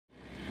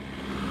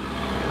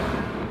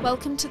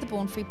Welcome to the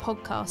Born Free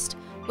podcast,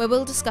 where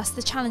we'll discuss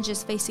the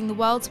challenges facing the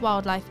world's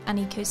wildlife and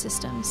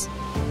ecosystems.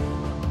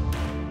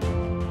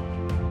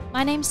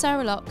 My name's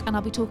Sarah Locke, and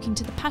I'll be talking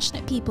to the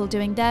passionate people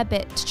doing their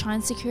bit to try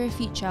and secure a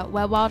future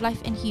where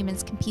wildlife and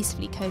humans can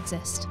peacefully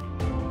coexist.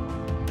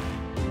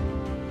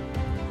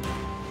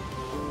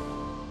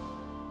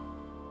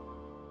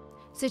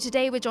 So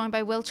today we're joined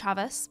by Will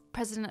Travers,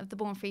 president of the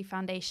Born Free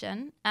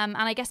Foundation, and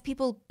I guess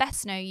people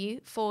best know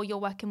you for your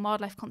work in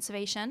wildlife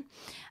conservation.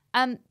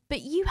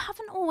 But you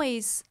haven't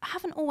always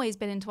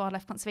been into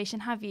wildlife conservation,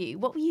 have you?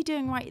 What were you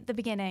doing right at the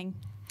beginning?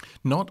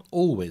 Not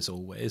always,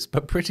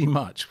 but pretty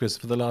much, because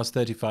for the last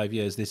 35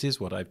 years, this is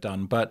what I've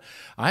done. But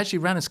I actually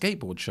ran a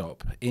skateboard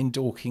shop in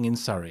Dorking in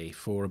Surrey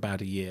for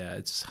about a year.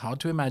 It's hard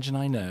to imagine,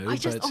 I know. I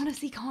just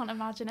honestly can't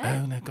imagine it.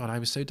 Oh, no, God, I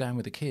was so down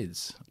with the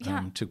kids,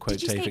 to quote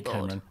Did you David skateboard?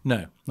 Cameron.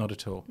 No, not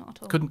at all. Not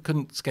at all.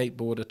 Couldn't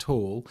skateboard at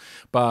all.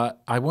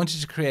 But I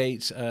wanted to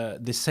create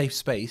this safe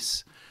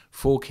space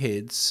for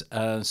kids,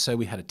 so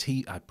we had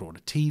I brought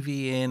a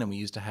TV in, and we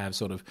used to have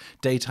sort of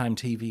daytime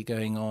TV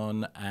going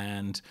on,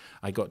 and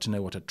I got to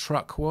know what a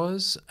truck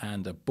was,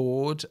 and a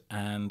board,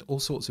 and all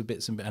sorts of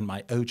bits, and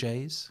my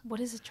OJs. What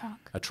is a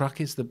truck? A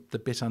truck is the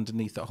bit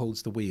underneath that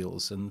holds the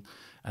wheels, and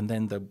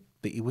then the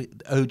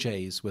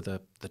OJs were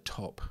the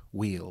top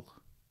wheel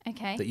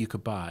that you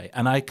could buy.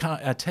 And I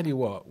tell you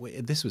what,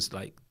 this was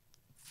like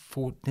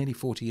nearly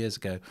 40 years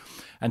ago,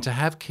 and to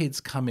have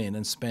kids come in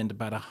and spend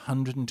about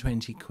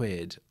 120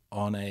 quid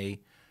on a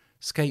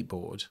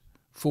skateboard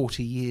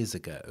 40 years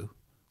ago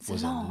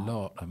was a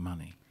lot of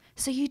money.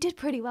 So you did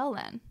pretty well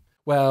then.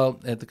 Well,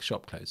 the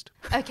shop closed.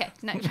 Okay,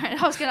 no, I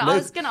was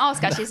gonna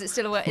ask actually, is it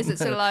still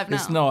alive now?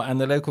 It's not, and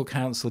the local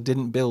council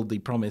didn't build the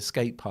promised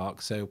skate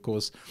park, so of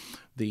course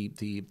the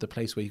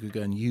place where you could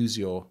go and use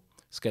your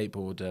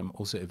skateboard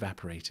also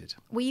evaporated.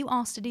 Were you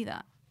asked to do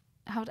that?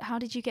 How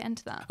did you get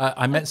into that?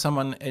 I met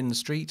someone in the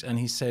street, and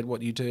he said,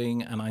 "What are you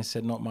doing?" And I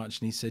said, "Not much."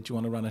 And he said, "Do you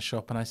want to run a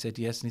shop?" And I said,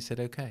 "Yes." And he said,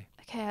 "Okay."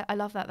 Okay, I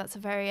love that. That's a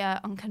very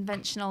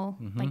unconventional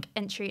like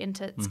entry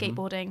into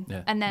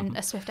skateboarding, and then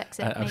a swift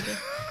exit, maybe.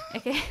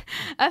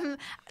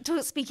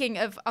 Okay. Speaking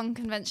of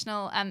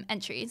unconventional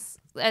entries,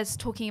 as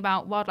talking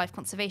about wildlife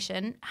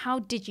conservation, how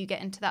did you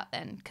get into that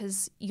then?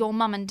 Because your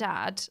mum and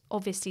dad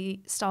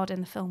obviously starred in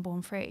the film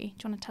Born Free.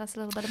 Do you want to tell us a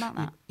little bit about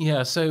that?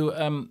 Yeah.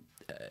 So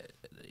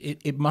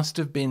it must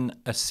have been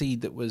a seed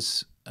that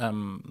was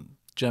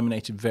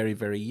germinated very,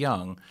 very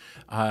young.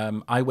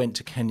 I went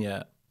to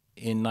Kenya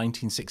in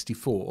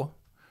 1964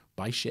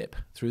 by ship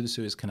through the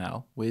Suez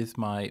Canal with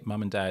my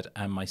mum and dad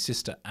and my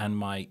sister and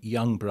my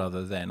young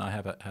brother then. I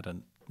have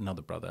had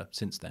another brother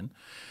since then.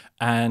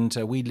 And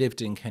we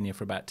lived in Kenya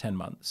for about 10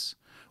 months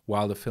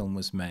while the film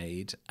was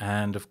made.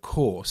 And of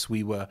course,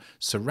 we were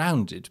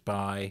surrounded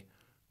by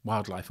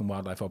wildlife and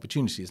wildlife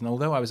opportunities. And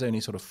although I was only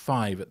sort of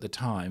 5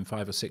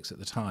 or 6 at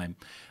the time,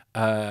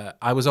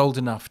 I was old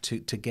enough to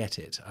get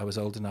it. I was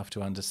old enough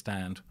to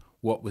understand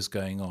what was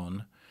going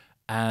on.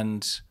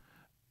 And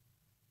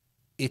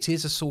it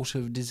is a sort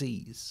of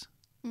disease,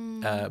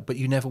 but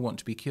you never want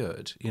to be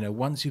cured. You know,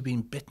 once you've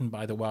been bitten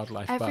by the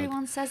wildlife bug.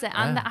 Everyone says it,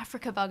 and the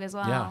Africa bug as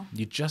well. Yeah,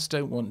 you just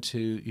don't want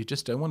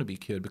to be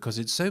cured because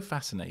it's so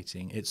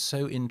fascinating, it's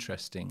so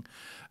interesting,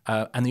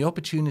 and the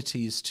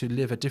opportunities to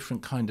live a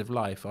different kind of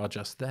life are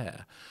just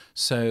there.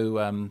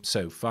 So,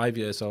 5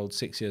 years old,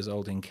 6 years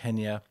old in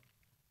Kenya,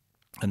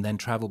 and then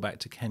travel back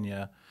to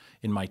Kenya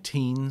in my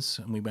teens,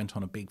 and we went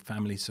on a big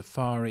family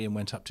safari and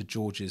went up to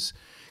George's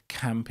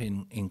camp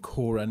in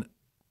Kora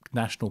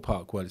National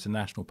Park. Well, it's a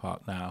national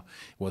park now.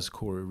 It was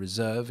Kora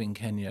Reserve in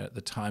Kenya at the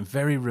time,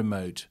 very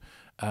remote,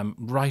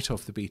 right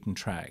off the beaten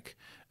track,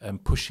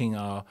 pushing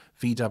our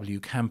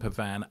VW camper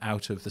van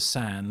out of the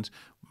sand,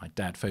 my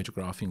dad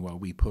photographing while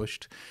we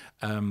pushed.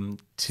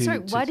 Sorry,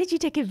 why did you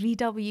take a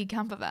VW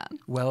camper van?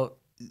 Well,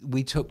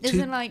 we took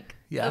Isn't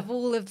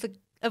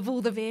of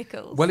all the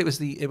vehicles? Well, it was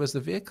the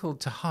vehicle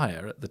to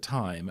hire at the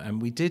time, and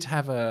we did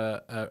have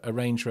a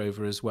Range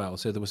Rover as well.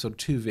 So there were sort of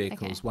 2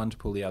 vehicles, one to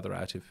pull the other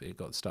out if it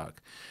got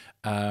stuck.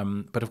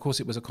 But of course,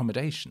 it was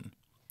accommodation.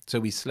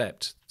 So we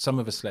slept. Some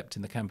of us slept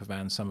in the camper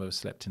van, some of us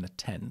slept in a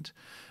tent,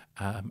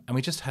 and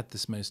we just had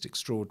this most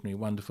extraordinary,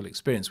 wonderful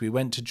experience. We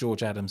went to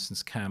George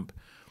Adamson's camp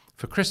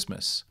for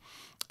Christmas,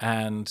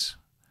 and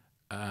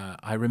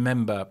I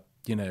remember,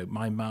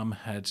 my mum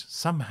had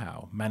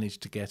somehow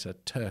managed to get a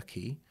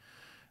turkey.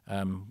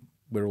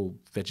 We're all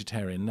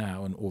vegetarian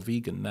now or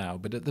vegan now,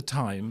 but at the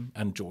time,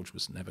 and George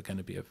was never going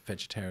to be a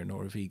vegetarian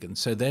or a vegan,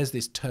 so there's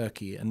this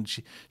turkey, and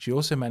she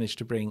also managed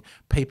to bring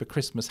paper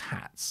Christmas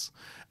hats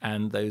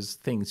and those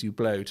things you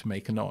blow to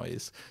make a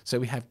noise. So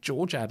we have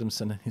George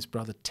Adamson and his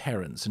brother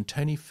Terence and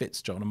Tony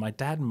Fitzjohn and my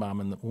dad and mum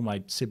and all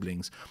my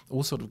siblings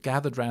all sort of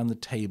gathered round the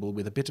table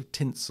with a bit of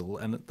tinsel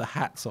and the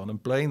hats on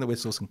and blowing the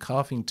whistles and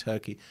carving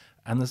turkey,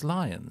 and there's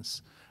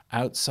lions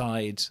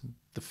outside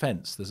the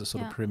fence. There's a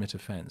sort of perimeter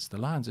fence. The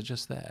lions are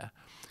just there,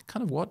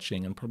 kind of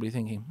watching and probably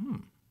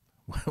thinking,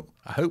 well,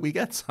 I hope we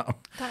get some.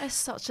 That is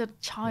such a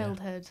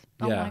childhood.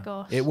 Yeah. Oh my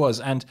gosh. It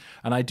was. And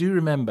I do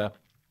remember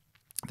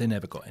They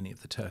never got any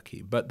of the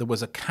turkey, but there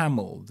was a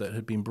camel that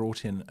had been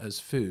brought in as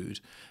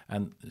food,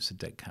 and it's a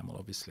dead camel,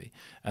 obviously.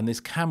 And this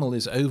camel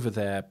is over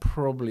there,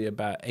 probably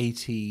about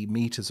 80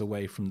 meters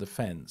away from the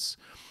fence,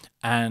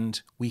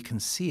 and we can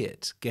see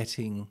it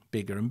getting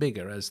bigger and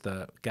bigger as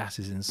the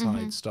gases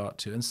inside start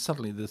to, and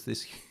suddenly there's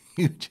this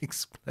huge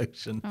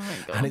explosion,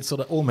 and it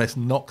sort of almost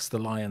knocks the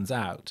lions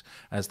out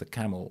as the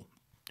camel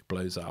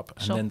blows up,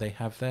 and then they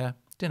have their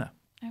dinner.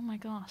 Oh my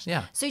gosh.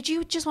 Yeah. So do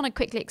you just want to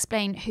quickly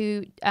explain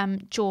who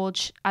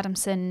George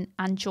Adamson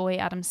and Joy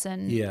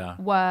Adamson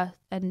were?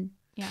 And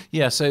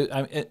yeah. So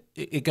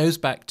it goes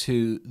back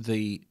to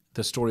the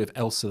story of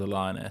Elsa the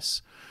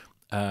lioness.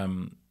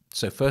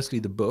 So firstly,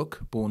 the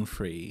book Born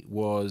Free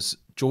was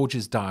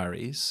George's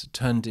diaries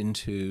turned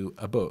into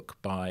a book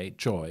by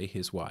Joy,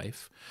 his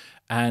wife.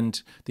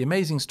 And the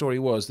amazing story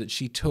was that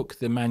she took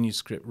the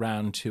manuscript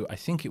round to, I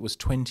think it was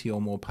 20 or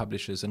more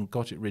publishers, and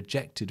got it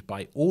rejected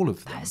by all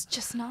of them. That's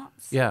just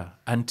nuts. Yeah,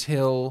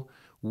 until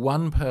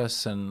one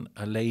person,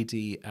 a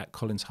lady at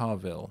Collins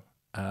Harville,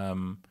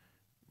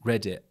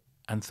 read it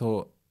and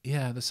thought,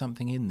 yeah, there's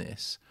something in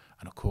this.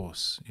 And of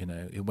course,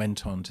 it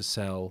went on to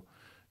sell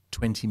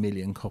 20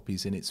 million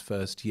copies in its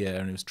first year,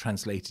 and it was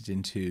translated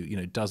into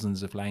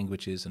dozens of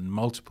languages and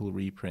multiple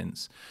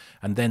reprints.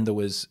 And then there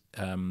was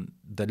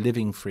the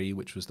Living Free,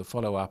 which was the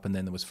follow-up, and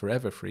then there was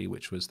Forever Free,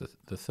 which was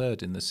the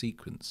third in the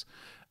sequence.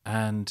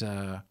 And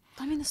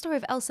I mean, the story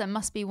of Elsa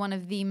must be one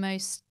of the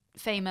most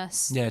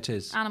famous it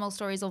is. Animal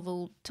stories of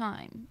all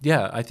time.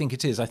 Yeah, I think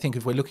it is. I think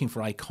if we're looking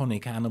for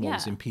iconic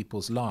animals in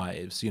people's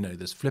lives,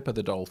 there's Flipper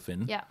the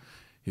dolphin. Yeah.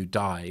 Who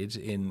died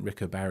in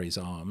Rico Barry's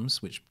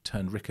arms, which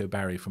turned Rico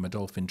Barry from a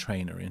dolphin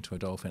trainer into a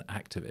dolphin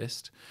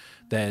activist.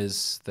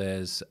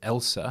 There's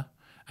Elsa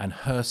and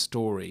her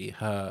story,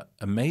 her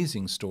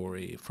amazing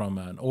story from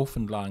an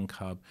orphaned lion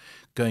cub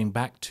going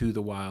back to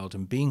the wild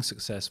and being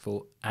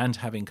successful and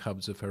having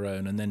cubs of her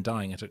own, and then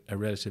dying at a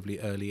relatively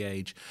early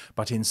age,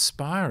 but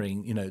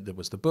inspiring. There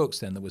was the books,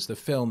 then there was the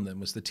film, then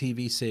was the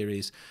TV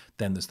series,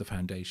 then there's the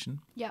foundation.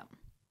 Yeah.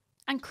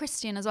 And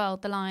Christian as well,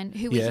 the lion,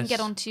 who we can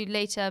get onto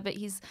later, but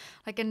he's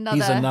like another.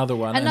 He's another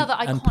one,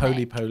 iconic. And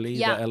Poly,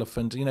 the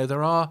elephant.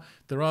 There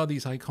are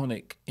these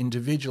iconic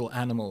individual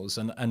animals,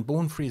 and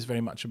Born Free is very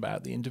much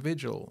about the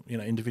individual,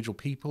 individual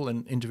people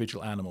and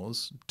individual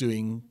animals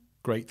doing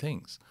great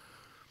things.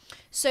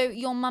 So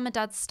your mum and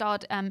dad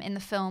starred in the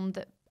film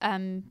that,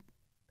 and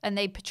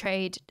they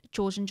portrayed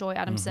George and Joy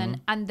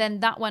Adamson, and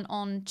then that went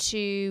on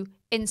to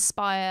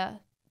inspire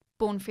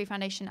Born Free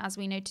Foundation as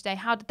we know today.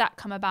 How did that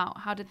come about?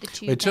 How did the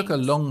two It took a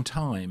long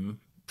time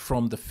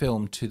from the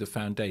film to the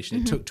foundation.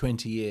 It took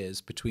 20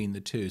 years between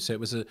the two. So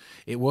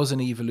it was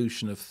an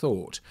evolution of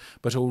thought.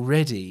 But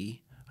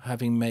already,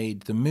 having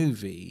made the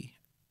movie,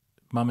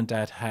 Mum and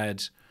Dad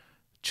had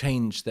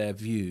changed their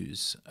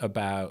views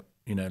about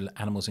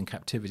animals in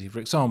captivity. For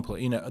example,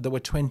 there were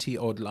 20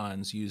 odd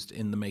lions used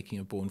in the making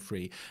of Born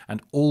Free,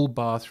 and all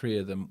bar 3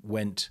 of them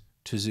went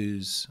to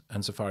zoos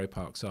and safari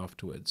parks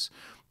afterwards.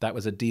 That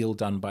was a deal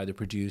done by the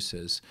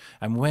producers.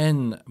 And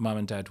when Mum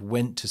and Dad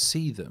went to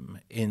see them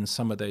in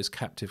some of those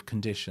captive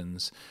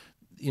conditions,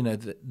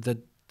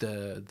 the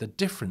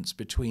difference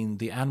between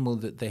the animal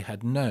that they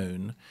had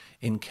known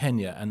in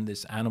Kenya and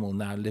this animal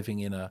now living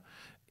in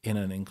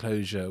an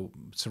enclosure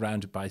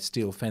surrounded by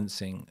steel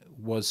fencing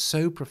was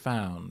so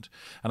profound.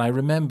 And I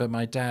remember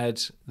my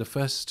dad, the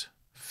first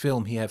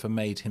film he ever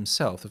made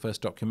himself, the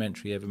first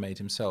documentary he ever made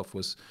himself,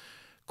 was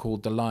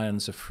called The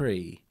Lions Are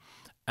Free.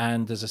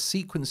 And there's a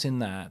sequence in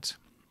that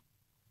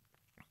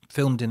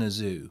filmed in a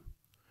zoo.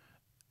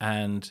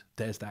 And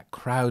there's that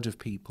crowd of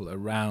people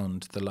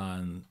around the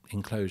lion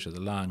enclosure, the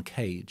lion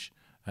cage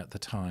at the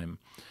time.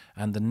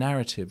 And the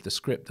narrative, the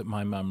script that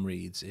my mum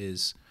reads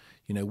is,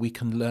 we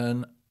can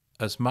learn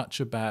as much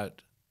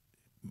about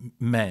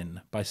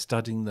men by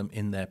studying them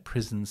in their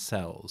prison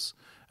cells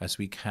as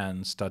we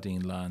can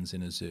studying lions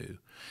in a zoo.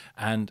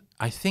 And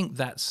I think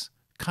that's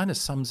kind of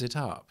sums it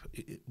up.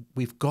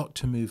 We've got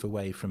to move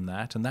away from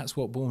that, and that's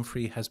what Born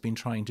Free has been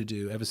trying to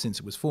do ever since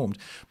it was formed.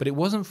 But it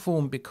wasn't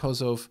formed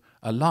because of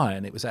a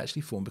lion, it was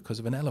actually formed because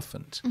of an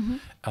elephant.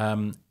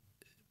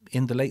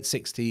 In the late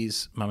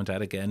 60s, Mum and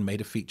Dad again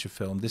made a feature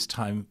film, this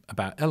time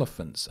about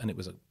elephants, and it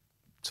was a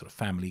sort of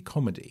family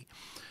comedy.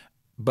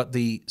 But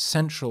the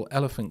central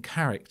elephant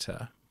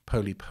character,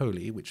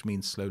 Poly, which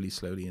means slowly,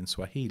 slowly in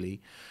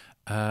Swahili,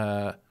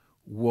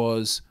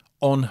 was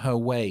on her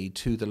way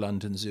to the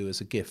London Zoo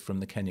as a gift from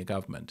the Kenya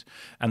government.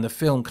 And the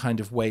film kind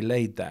of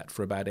waylaid that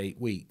for about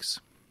 8 weeks.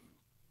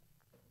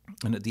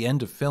 And at the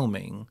end of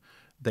filming,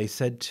 they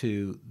said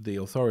to the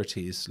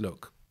authorities,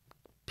 look,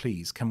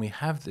 please, can we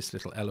have this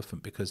little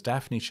elephant? Because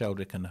Daphne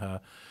Sheldrick and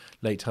her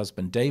late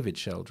husband, David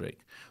Sheldrick,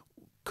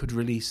 could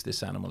release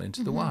this animal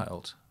into the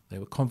wild. They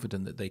were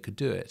confident that they could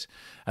do it.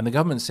 And the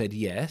government said,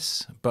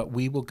 yes, but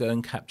we will go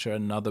and capture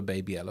another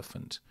baby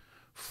elephant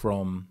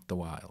from the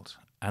wild.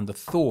 And the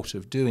thought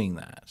of doing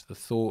that, the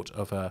thought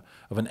of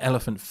an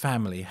elephant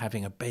family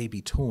having a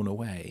baby torn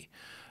away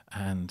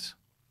and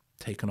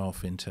taken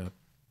off into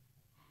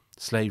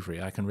slavery,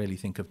 I can really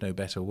think of no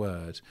better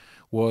word,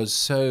 was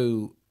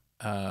so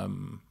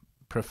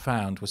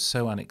profound, was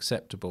so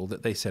unacceptable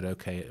that they said,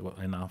 okay, well,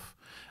 enough.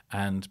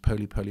 And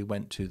Polly Polly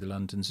went to the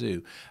London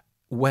Zoo,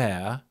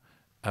 where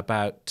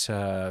about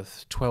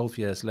 12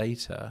 years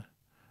later,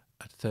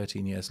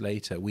 13 years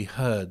later, we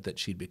heard that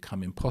she'd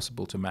become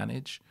impossible to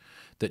manage,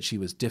 that she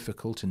was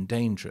difficult and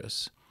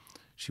dangerous.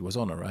 She was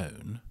on her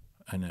own.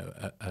 I know.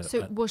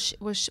 So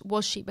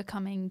was she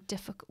becoming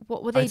difficult?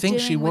 What were they doing? I think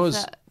she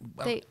was.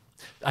 They...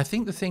 I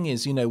think the thing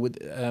is, with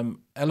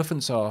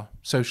elephants are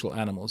social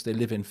animals. They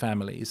live in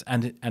families,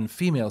 and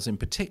females in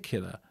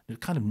particular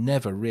kind of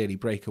never really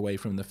break away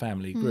from the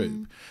family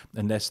group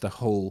unless the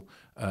whole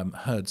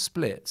herd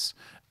splits.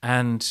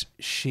 And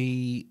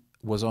she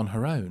was on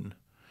her own,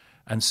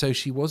 and so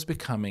she was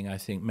becoming, I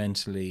think,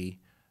 mentally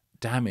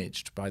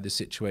damaged by the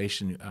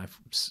situation. I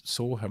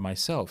saw her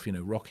myself,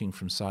 rocking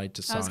from side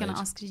to side. I was going to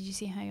ask, did you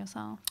see her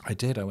yourself? I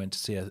did. I went to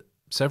see her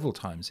several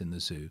times in the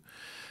zoo.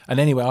 And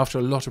anyway, after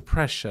a lot of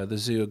pressure, the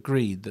zoo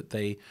agreed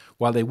that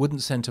while they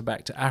wouldn't send her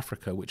back to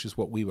Africa, which is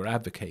what we were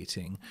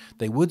advocating,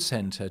 they would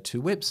send her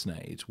to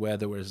Whipsnade, where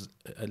there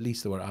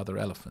were other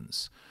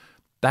elephants.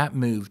 That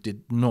move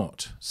did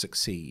not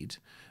succeed.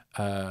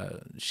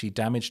 She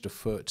damaged a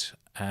foot,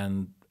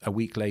 and a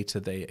week later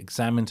they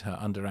examined her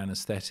under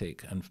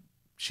anaesthetic, and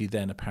she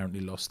then apparently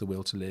lost the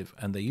will to live,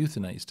 and they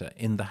euthanized her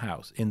in the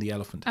house, in the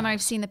elephant house. And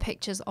I've seen the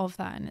pictures of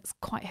that, and it's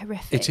quite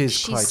horrific. It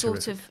is quite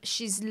horrific.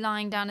 She's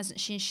lying down, isn't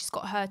she? And she's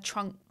got her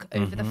trunk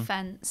over the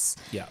fence.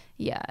 Yeah.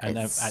 Yeah. And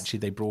actually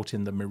they brought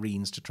in the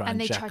Marines to try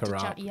and jack her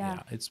up.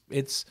 Yeah. It's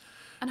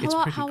and it's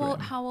pretty grim.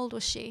 How old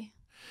was she?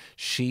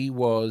 She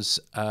was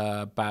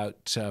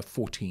about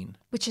 14.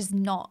 Which is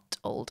not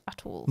old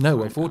at all. No,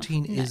 well,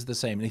 14 is the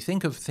same. And you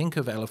think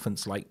of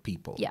elephants like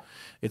people. Yeah.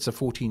 It's a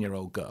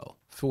 14-year-old girl,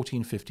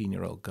 14,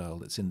 15-year-old girl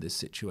that's in this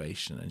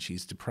situation, and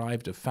she's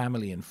deprived of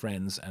family and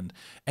friends and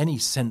any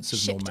sense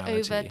of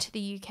normality. Shipped over to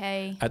the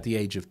UK at the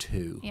age of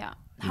 2. Yeah.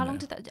 How long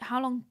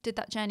did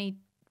that journey?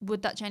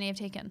 Would that journey have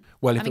taken?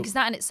 Well, because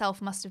that in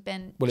itself must have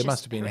been. Well, it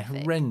must have been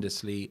horrific.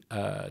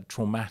 Horrendously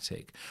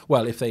traumatic.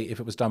 Well, if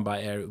it was done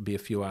by air, it would be a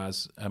few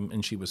hours,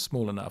 and she was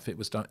small enough.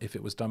 If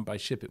it was done by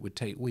ship, it would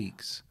take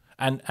weeks.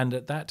 And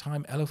at that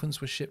time, elephants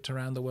were shipped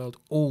around the world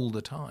all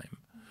the time.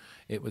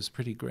 It was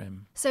pretty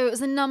grim. So it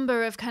was a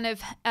number of kind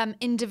of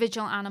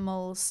individual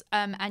animals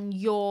and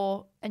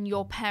your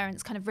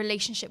parents' kind of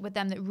relationship with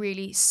them that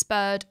really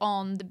spurred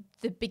on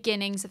the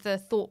beginnings of the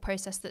thought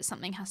process that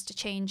something has to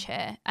change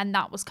here. And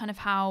that was kind of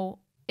how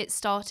it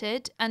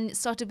started. And it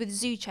started with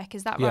Zoo Check,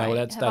 is that right? Yeah,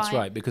 well, that's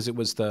right, because it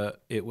was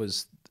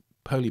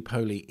Polly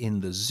Polly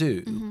in the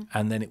zoo,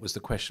 and then it was the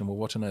question, well,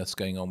 what on earth's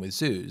going on with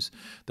zoos,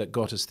 that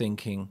got us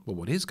thinking, well,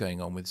 what is going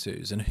on with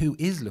zoos and who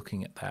is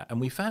looking at that? And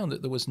we found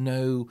that there was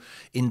no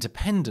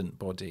independent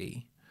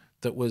body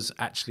that was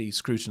actually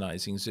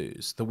scrutinizing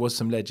zoos. There was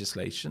some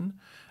legislation,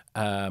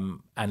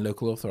 and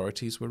local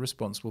authorities were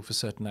responsible for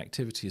certain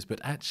activities,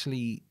 but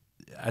actually,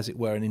 as it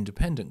were, an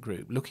independent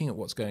group looking at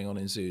what's going on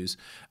in zoos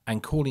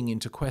and calling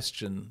into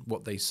question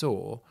what they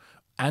saw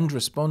and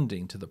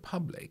responding to the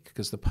public,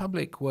 because the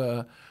public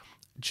were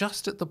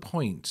just at the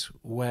point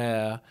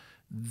where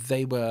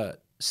they were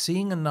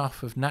seeing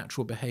enough of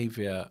natural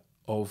behavior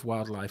of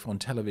wildlife on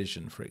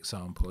television, for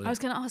example. I was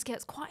going to ask you,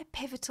 it's quite a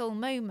pivotal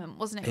moment,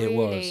 wasn't it? It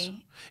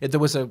really?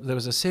 Was. There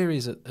was a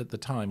series at the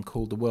time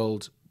called The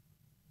World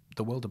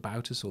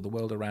About Us or The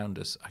World Around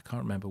Us, I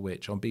can't remember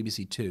which, on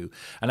BBC Two.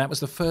 And that was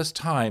the first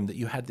time that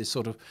you had this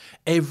sort of,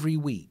 every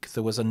week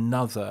there was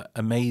another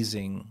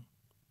amazing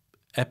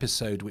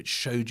episode which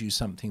showed you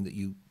something that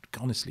you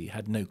honestly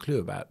had no clue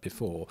about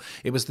before.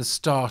 It was the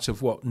start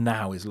of what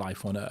now is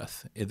life on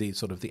Earth, the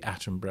sort of the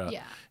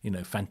Attenborough,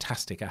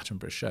 fantastic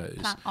Attenborough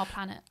shows. Our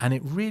Planet. And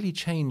it really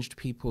changed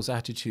people's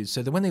attitudes.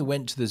 So that when they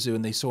went to the zoo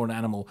and they saw an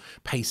animal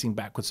pacing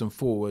backwards and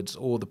forwards,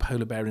 or the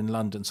polar bear in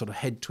London sort of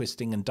head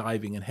twisting and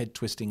diving and head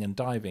twisting and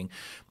diving,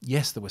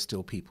 yes, there were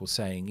still people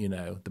saying,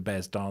 the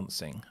bear's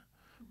dancing.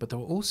 But there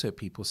were also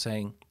people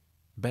saying,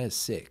 bear's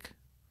sick.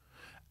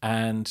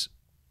 And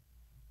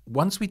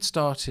once we'd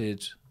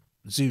started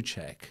Zoo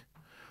Check,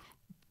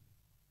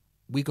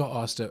 we got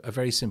asked a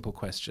very simple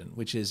question,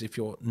 which is, if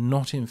you're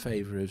not in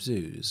favour of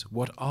zoos,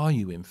 what are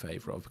you in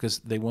favour of? Because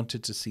they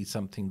wanted to see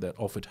something that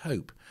offered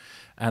hope.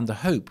 And the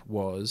hope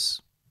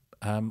was,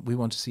 we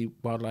want to see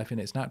wildlife in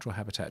its natural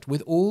habitat,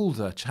 with all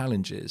the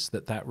challenges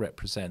that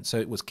represents. So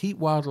it was keep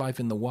wildlife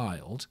in the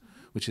wild,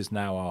 which is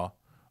now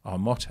our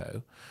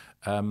motto,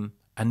 and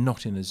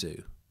not in a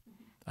zoo.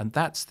 And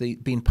that's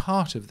been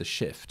part of the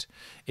shift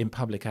in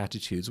public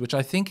attitudes, which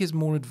I think is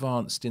more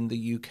advanced in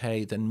the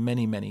UK than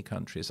many, many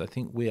countries. I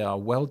think we are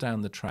well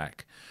down the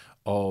track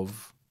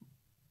of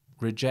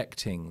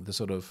rejecting the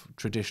sort of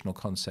traditional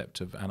concept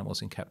of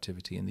animals in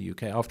captivity in the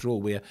UK. After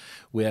all,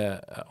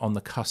 we're on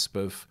the cusp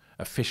of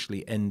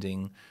officially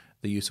ending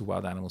the use of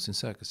wild animals in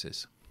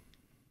circuses.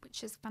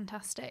 Which is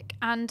fantastic.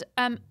 And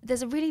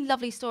there's a really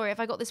lovely story, if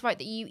I got this right,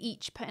 that you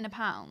each put in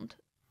 £1.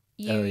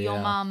 Your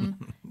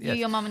mum, yes.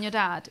 Your mum and your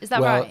dad. Is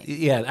that right?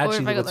 Yeah,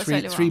 actually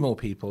there were three more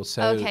people.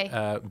 So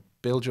okay.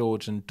 Bill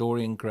George and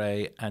Dorian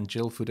Gray and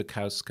Jill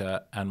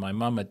Fudakowska and my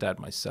mum and dad,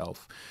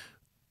 myself,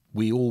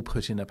 we all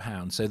put in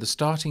 £1. So the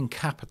starting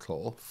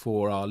capital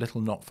for our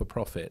little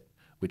not-for-profit,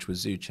 which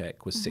was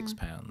ZooCheck, was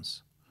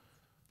 £6.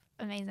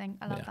 Amazing.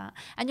 I love that.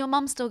 And your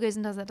mum still goes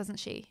and does that, doesn't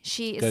she?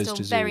 She is Goes still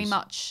to very zoos.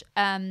 much...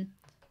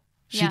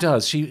 She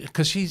does.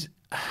 Because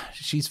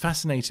she's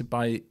fascinated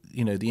by,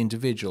 the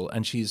individual,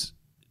 and she's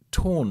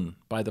torn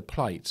by the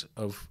plight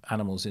of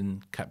animals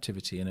in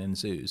captivity and in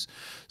zoos.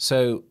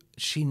 So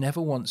she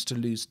never wants to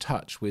lose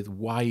touch with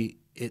why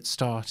it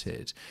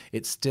started.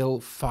 It still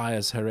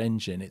fires her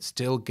engine. It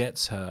still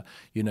gets her,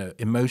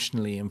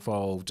 emotionally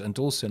involved. And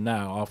also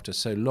now, after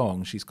so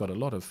long, she's got a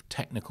lot of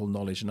technical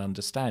knowledge and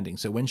understanding.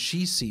 So when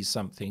she sees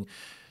something,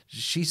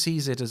 she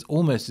sees it as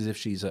almost as if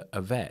she's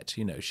a vet.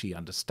 She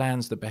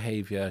understands the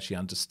behavior, she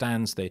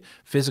understands the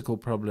physical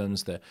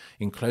problems, the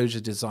enclosure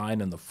design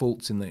and the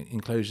faults in the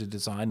enclosure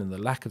design and the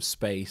lack of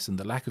space and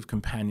the lack of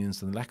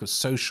companions and the lack of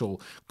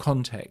social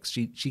context.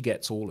 She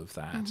gets all of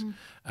that.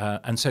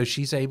 And so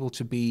she's able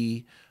to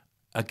be,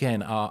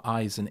 again, our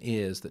eyes and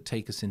ears that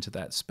take us into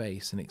that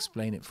space and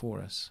explain it for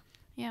us.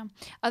 Yeah.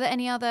 Are there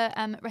any other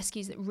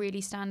rescues that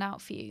really stand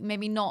out for you?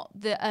 Maybe not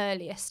the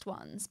earliest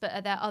ones, but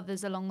are there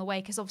others along the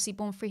way? Because obviously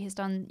Born Free has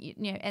done,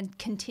 and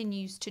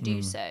continues to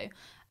do so.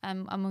 I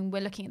mean,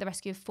 we're looking at the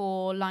rescue of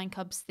 4 lion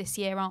cubs this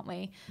year, aren't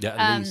we? Yeah,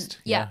 at least.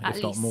 Yeah,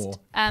 if not more.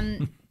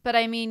 But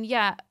I mean,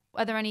 are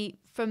there any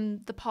from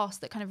the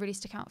past that kind of really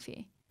stick out for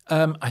you?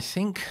 I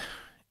think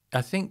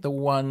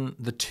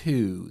the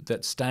two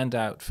that stand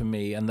out for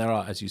me, and there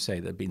are, as you say,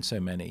 there have been so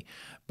many,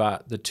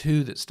 but the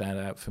two that stand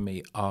out for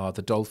me are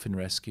the dolphin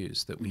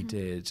rescues that we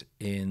did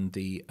in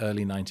the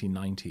early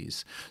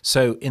 1990s.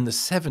 So in the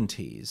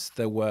 70s,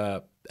 there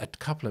were a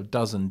couple of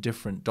dozen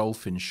different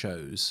dolphin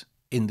shows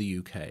in the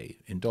UK,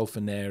 in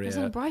Dolphin area. It was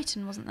in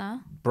Brighton, wasn't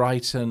there?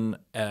 Brighton,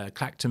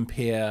 Clacton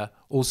Pier,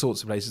 all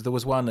sorts of places. There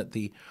was one at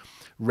the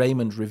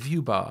Raymond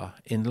Review Bar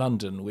in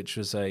London, which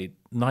was a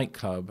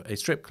nightclub, a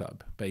strip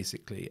club,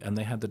 basically. And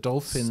they had the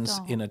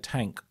dolphins in a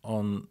tank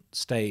on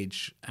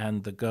stage,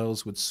 and the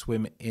girls would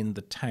swim in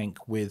the tank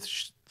with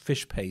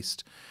fish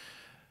paste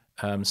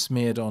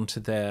smeared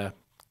onto their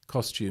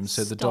costume.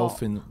 So the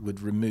dolphin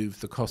would remove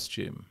the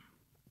costume.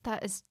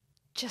 That is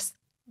just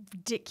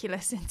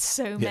ridiculous in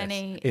so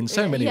many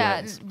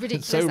ways.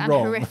 Ridiculous so and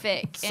wrong.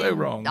 Horrific. So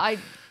wrong.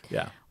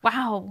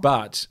 Wow.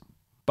 But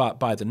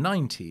by the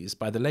 90s,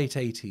 by the late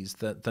 80s,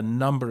 the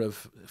number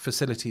of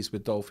facilities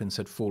with dolphins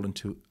had fallen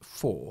to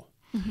 4.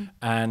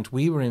 And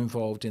we were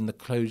involved in the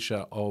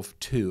closure of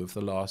 2 of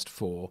the last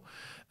 4.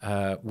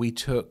 We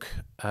took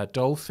a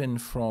dolphin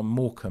from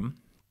Morecambe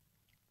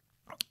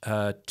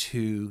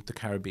to the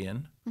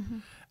Caribbean,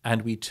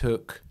 and we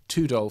took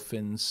 2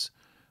 dolphins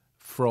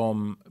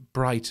from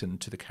Brighton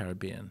to the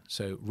Caribbean,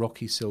 so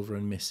Rocky, Silver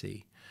and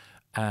Missy.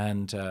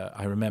 And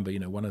I remember,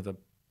 one of the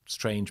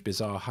strange,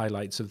 bizarre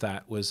highlights of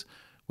that was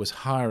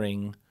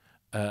hiring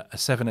a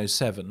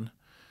 707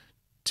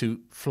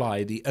 to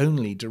fly the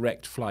only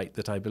direct flight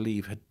that I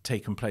believe had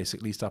taken place,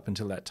 at least up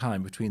until that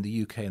time, between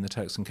the UK and the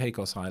Turks and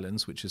Caicos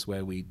Islands, which is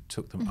where we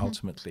took them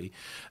ultimately.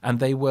 And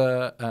they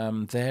were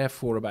there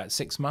for about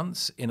 6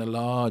 months in a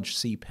large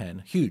sea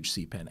pen, huge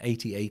sea pen,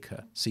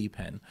 80-acre sea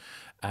pen,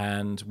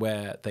 and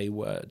where they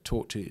were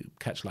taught to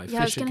catch live fish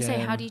again. I was going to say,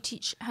 how do you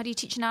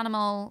teach an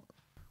animal?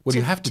 Well,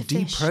 you have to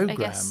fish,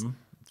 deprogram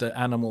the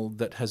animal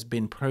that has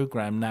been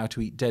programmed now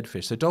to eat dead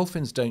fish. So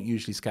dolphins don't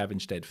usually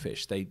scavenge dead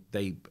fish. They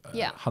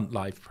hunt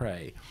live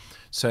prey.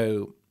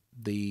 So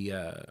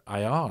I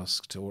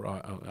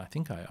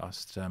think I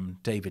asked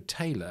David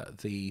Taylor,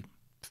 the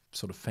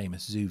sort of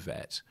famous zoo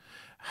vet,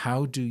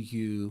 how do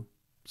you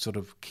sort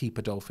of keep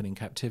a dolphin in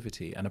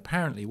captivity? And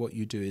apparently what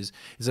you do is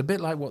a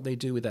bit like what they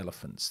do with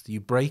elephants. You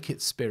break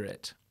its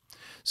spirit.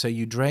 So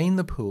you drain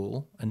the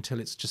pool until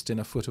it's just in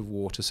a foot of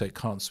water so it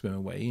can't swim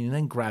away. You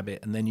then grab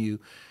it and then you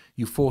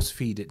force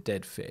feed it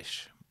dead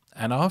fish.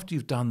 And after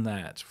you've done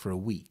that for a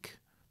week,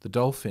 the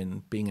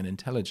dolphin, being an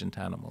intelligent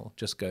animal,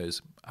 just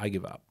goes, I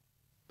give up.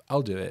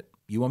 I'll do it.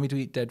 You want me to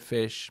eat dead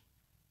fish?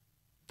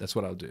 That's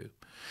what I'll do.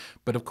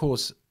 But of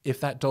course,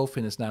 if that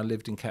dolphin has now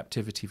lived in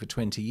captivity for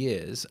 20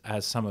 years,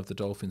 as some of the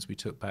dolphins we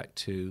took back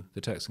to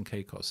the Turks and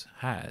Caicos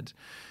had,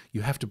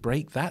 you have to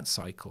break that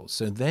cycle.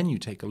 So then you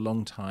take a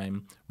long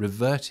time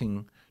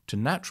reverting to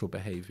natural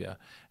behavior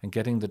and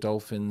getting the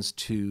dolphins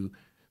to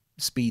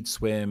speed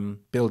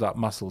swim, build up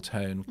muscle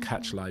tone,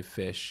 catch live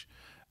fish.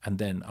 And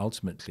then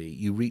ultimately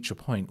you reach a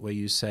point where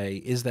you say,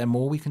 is there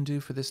more we can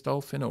do for this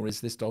dolphin, or is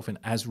this dolphin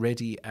as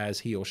ready as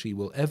he or she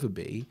will ever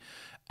be?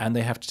 And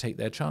they have to take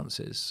their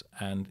chances.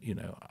 And,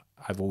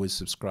 I've always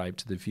subscribed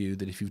to the view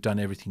that if you've done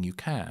everything you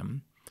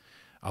can,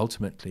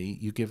 ultimately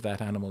you give that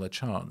animal a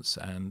chance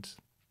and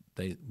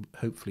they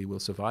hopefully will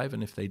survive.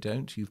 And if they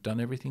don't, you've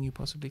done everything you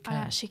possibly can. I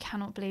actually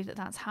cannot believe that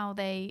that's how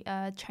they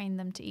train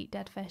them to eat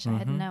dead fish. I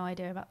had no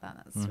idea about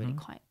that. That's really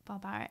quite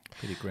barbaric.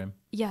 Pretty grim.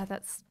 Yeah,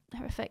 that's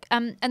horrific.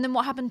 And then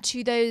what happened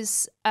to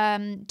those?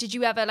 Did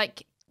you ever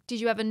did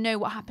you ever know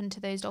what happened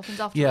to those dolphins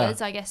afterwards?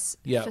 Yeah. I guess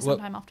Yeah. for some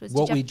time afterwards.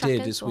 What did you we have did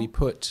trackers, is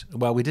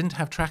or? we didn't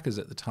have trackers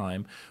at the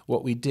time.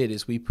 What we did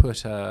is we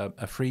put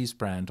a freeze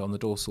brand on the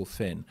dorsal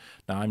fin.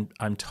 Now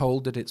I'm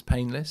told that it's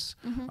painless.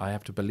 I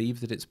have to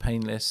believe that it's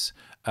painless.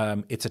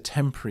 It's a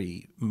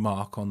temporary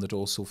mark on the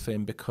dorsal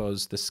fin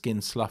because the skin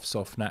sloughs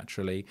off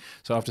naturally.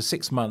 So after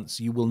 6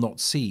 months, you will not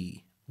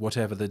see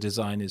whatever the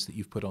design is that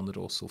you've put on the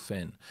dorsal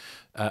fin.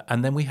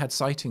 And then we had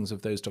sightings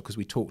of those because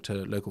we talked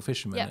to local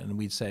fishermen and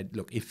we'd said,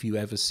 look, if you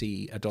ever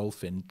see a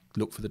dolphin,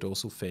 look for the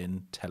dorsal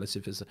fin, tell us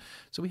if it's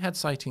So we had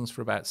sightings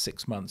for about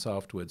 6 months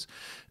afterwards.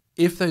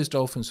 If those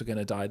dolphins were going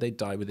to die, they'd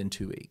die within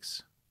 2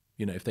 weeks.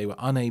 You know, if they were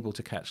unable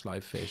to catch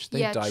live fish,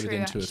 they'd die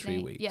within 2 or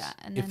 3 weeks. Yeah,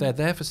 and if they're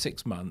there for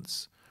 6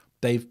 months,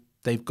 they've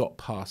got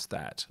past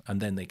that, and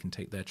then they can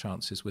take their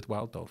chances with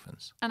wild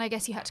dolphins. And I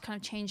guess you had to kind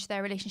of change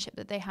their relationship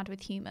that they had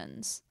with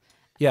humans.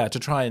 Yeah, to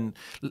try and,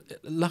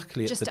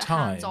 luckily just at the at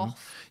time, hands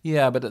off.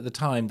 Yeah, but at the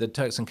time, the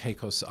Turks and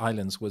Caicos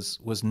Islands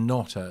was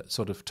not a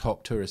sort of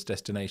top tourist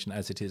destination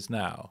as it is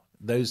now.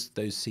 Those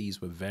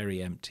seas were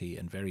very empty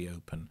and very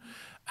open,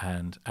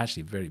 and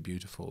actually very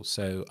beautiful.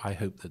 So I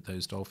hope that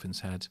those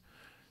dolphins had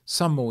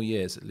some more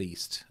years at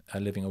least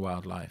living a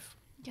wild life.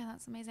 Yeah,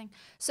 that's amazing.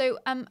 So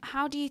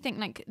how do you think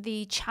like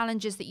the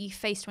challenges that you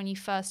faced when you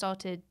first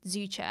started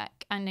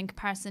ZooCheck, and in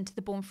comparison to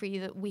the Born Free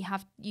that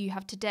you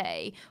have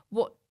today,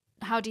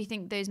 how do you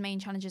think those main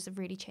challenges have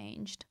really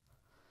changed?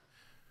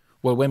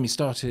 Well, when we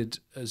started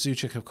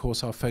ZooCheck, of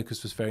course, our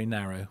focus was very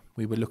narrow.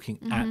 We were looking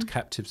at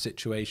captive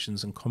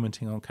situations and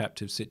commenting on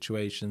captive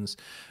situations,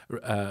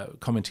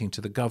 commenting to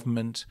the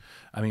government.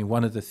 I mean,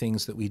 one of the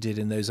things that we did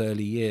in those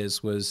early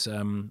years was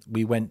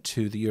we went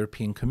to the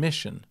European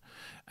Commission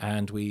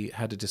and we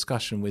had a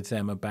discussion with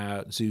them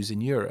about zoos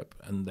in Europe.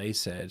 And they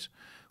said,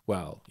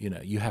 well, you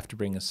know, you have to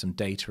bring us some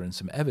data and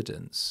some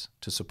evidence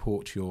to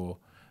support your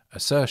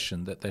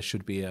assertion that there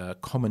should be a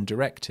common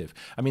directive.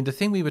 I mean, the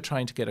thing we were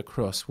trying to get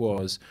across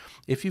was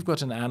if you've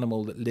got an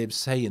animal that lives,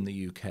 say, in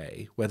the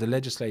UK, where the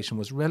legislation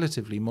was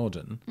relatively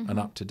modern and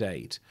up to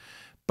date,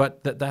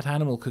 but that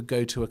animal could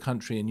go to a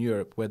country in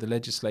Europe where the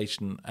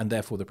legislation and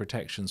therefore the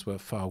protections were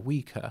far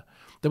weaker,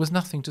 there was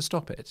nothing to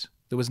stop it.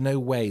 There was no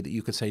way that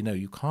you could say, no,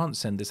 you can't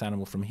send this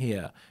animal from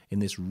here in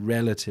this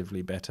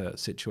relatively better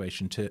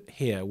situation to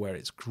here where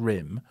it's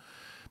grim,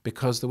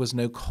 because there was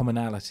no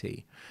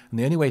commonality. And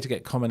the only way to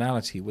get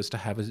commonality was to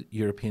have a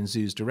European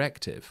Zoos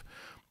Directive.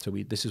 So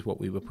this is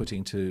what we were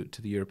putting to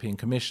the European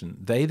Commission.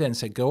 They then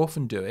said, go off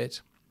and do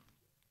it.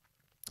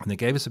 And they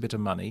gave us a bit of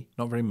money,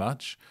 not very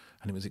much,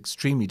 and it was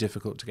extremely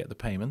difficult to get the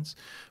payments.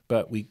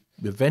 But we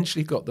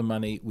eventually got the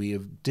money. We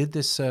did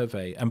this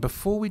survey. And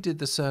before we did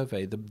the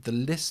survey, the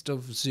list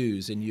of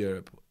zoos in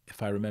Europe,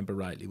 if I remember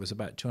rightly, was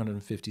about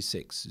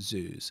 256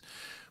 zoos.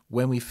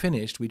 When we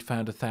finished, we'd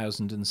found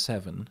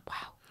 1,007. Wow.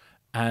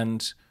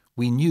 And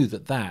we knew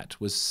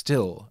that was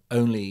still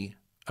only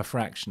a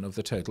fraction of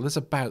the total. There's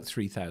about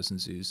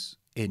 3,000 zoos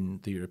in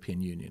the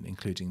European Union,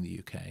 including the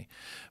UK.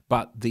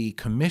 But the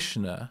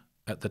commissioner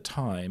at the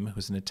time, who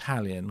was an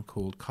Italian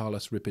called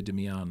Carlos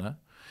Ripa,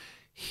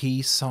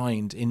 he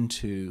signed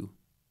into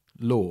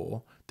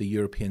law the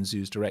European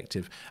Zoos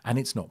Directive. And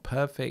it's not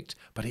perfect,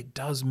 but it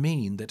does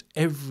mean that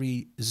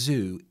every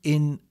zoo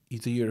in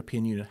the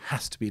European Union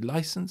has to be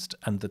licensed,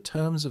 and the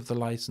terms of the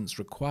license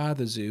require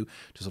the zoo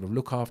to sort of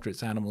look after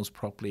its animals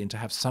properly and to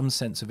have some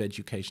sense of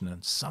education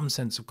and some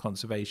sense of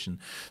conservation.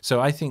 So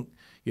I think,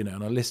 you know,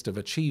 on a list of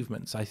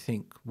achievements, I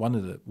think one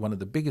of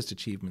the biggest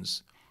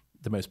achievements,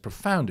 the most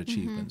profound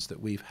achievements that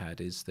we've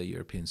had is the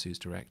European Zoos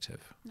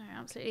Directive. No,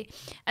 absolutely.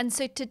 And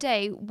so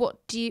today,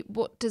 what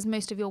does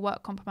most of your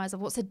work comprise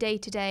of? What's a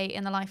day-to-day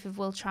in the life of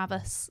Will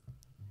Travers,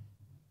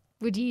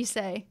 would you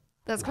say?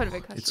 That's quite a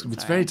big question.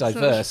 It's very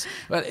diverse.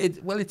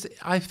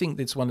 I think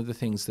it's one of the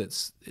things that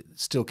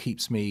still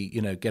keeps me,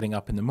 you know, getting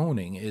up in the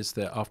morning, is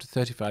that after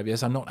 35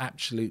 years, I'm not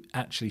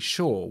actually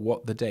sure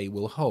what the day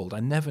will hold.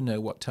 I never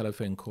know what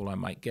telephone call I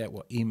might get,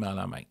 what email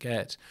I might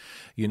get.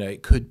 You know,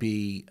 it could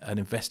be an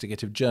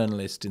investigative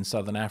journalist in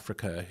Southern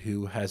Africa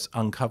who has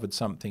uncovered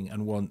something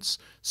and wants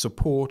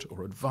support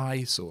or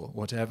advice or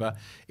whatever.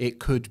 It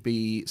could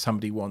be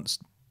somebody wants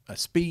a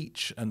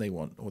speech and they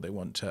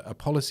want a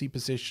policy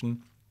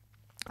position.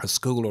 A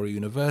school or a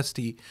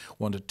university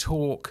want to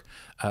talk,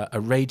 a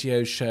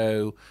radio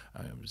show.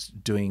 I was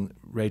doing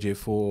radio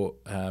for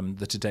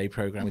the Today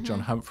programme with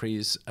John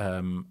Humphreys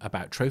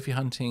about trophy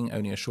hunting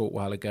only a short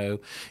while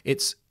ago.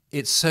 It's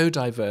so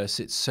diverse,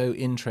 it's so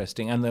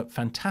interesting. And the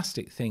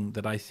fantastic thing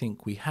that I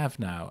think we have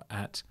now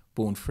at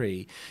Born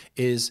Free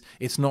is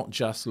it's not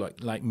just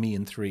like me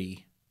and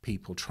three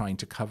people trying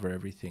to cover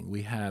everything.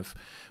 We have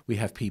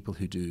people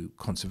who do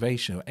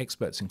conservation, or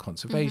experts in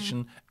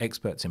conservation,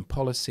 experts in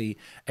policy,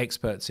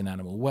 experts in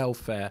animal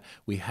welfare.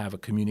 We have a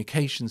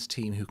communications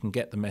team who can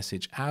get the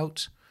message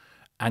out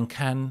and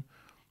can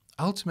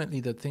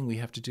ultimately, the thing we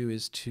have to do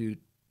is to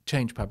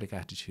change public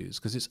attitudes,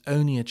 because it's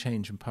only a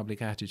change in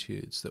public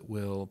attitudes that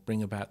will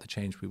bring about the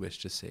change we wish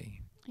to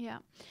see. Yeah.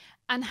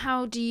 And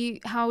how do you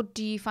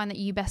find that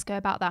you best go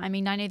about that? I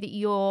mean, I know that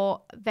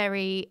you're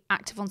very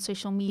active on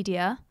social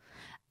media.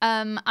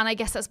 And I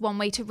guess that's one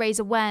way to raise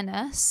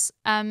awareness.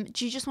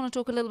 Do you just want to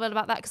talk a little bit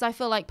about that? Because I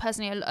feel like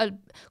personally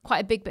quite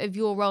a big bit of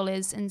your role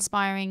is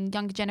inspiring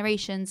younger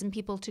generations and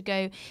people to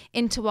go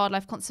into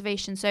wildlife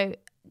conservation. So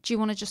do you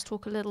want to just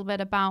talk a little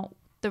bit about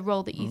the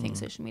role that you think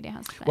social media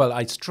has to play? Well,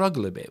 I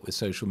struggle a bit with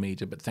social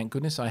media, but thank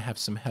goodness I have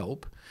some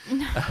help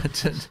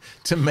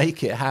to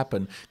make it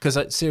happen.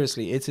 Because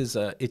seriously, it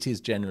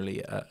is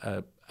generally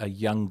a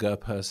younger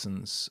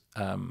person's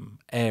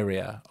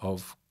area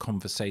of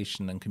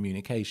conversation and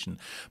communication.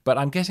 But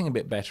I'm getting a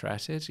bit better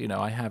at it. You know,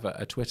 I have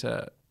a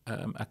Twitter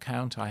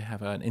account, I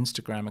have an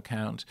Instagram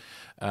account,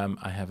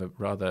 I have a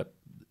rather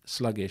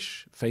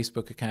sluggish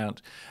Facebook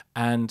account,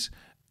 and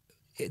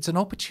it's an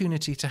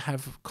opportunity to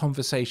have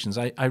conversations.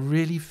 I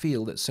really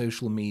feel that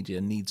social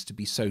media needs to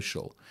be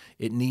social.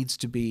 It needs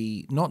to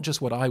be not just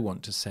what I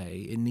want to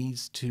say, it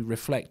needs to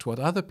reflect what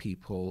other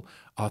people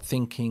are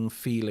thinking,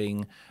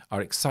 feeling,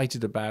 are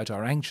excited about,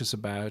 are anxious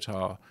about,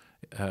 are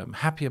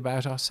happy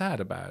about, are sad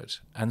about.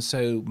 And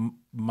so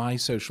my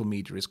social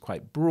media is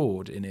quite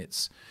broad in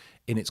its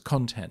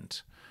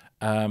content.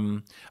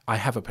 I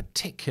have a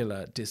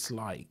particular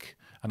dislike,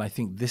 and I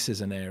think this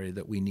is an area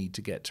that we need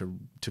to get to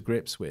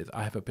grips with.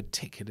 I have a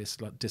particular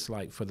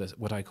dislike for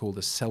what I call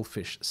the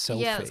selfish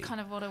selfie. Yeah, that's kind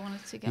of what I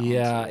wanted to get on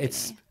Yeah, to,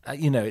 it's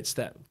it's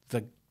that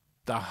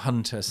the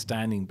hunter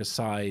standing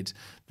beside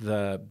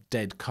the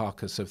dead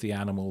carcass of the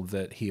animal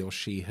that he or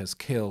she has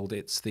killed.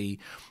 It's the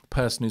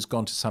person who's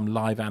gone to some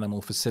live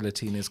animal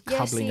facility and is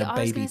cuddling a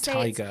baby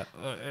tiger.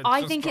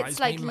 I think it's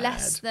like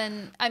less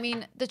than, I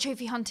mean, the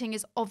trophy hunting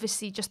is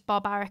obviously just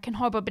barbaric and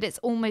horrible, but it's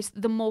almost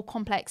the more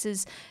complex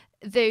is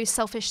those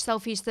selfish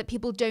selfies that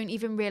people don't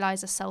even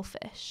realize are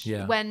selfish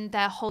when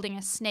they're holding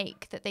a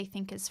snake that they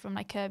think is from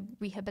like a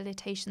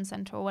rehabilitation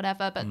center or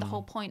whatever. But the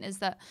whole point is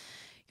that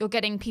you're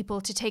getting people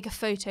to take a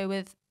photo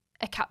with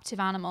a captive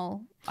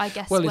animal, I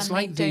guess. Well, it's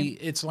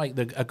like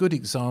a good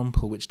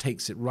example which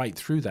takes it right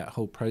through that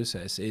whole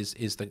process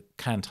is the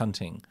canned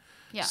hunting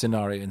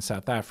scenario in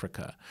South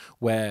Africa,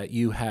 where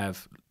you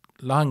have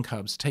lion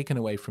cubs taken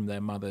away from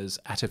their mothers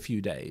at a few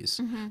days.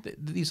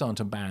 These aren't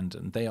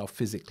abandoned, they are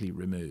physically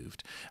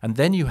removed. And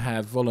then you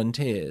have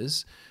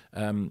volunteers,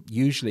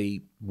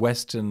 usually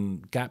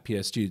Western gap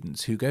year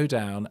students, who go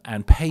down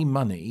and pay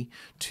money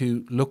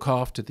to look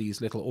after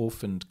these little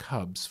orphaned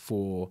cubs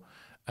for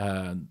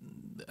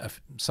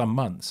some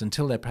months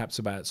until they're perhaps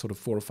about sort of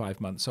 4 or 5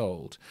 months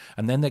old.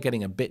 And then they're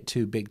getting a bit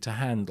too big to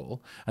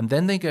handle. And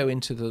then they go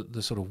into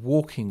the sort of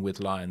Walking with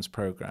Lions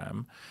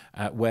program,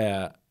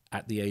 where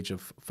at the age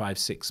of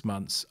 5-6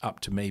 months up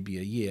to maybe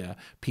a year,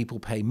 people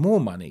pay more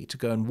money to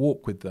go and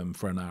walk with them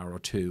for an hour or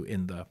two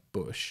in the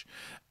bush.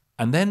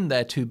 And then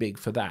they're too big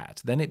for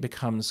that. Then it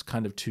becomes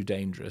kind of too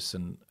dangerous,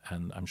 and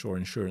I'm sure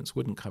insurance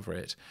wouldn't cover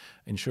it.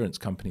 Insurance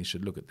companies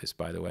should look at this,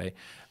 by the way.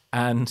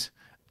 And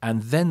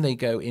then they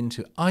go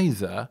into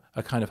either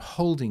a kind of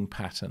holding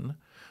pattern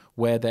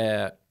where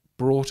they're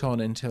brought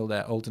on until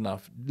they're old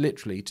enough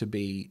literally to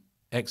be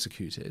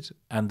executed,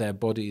 and their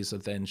bodies are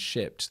then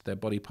shipped, their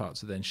body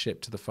parts are then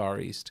shipped to the Far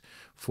East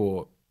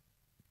for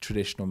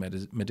traditional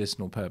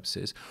medicinal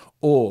purposes,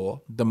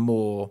 or the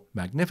more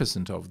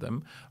magnificent of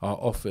them are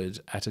offered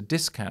at a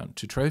discount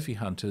to trophy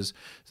hunters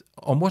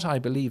on what I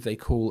believe they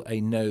call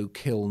a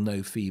no-kill,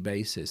 no-fee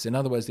basis. In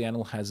other words, the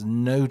animal has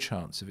no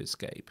chance of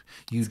escape.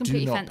 You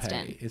do not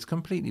pay. It's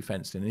completely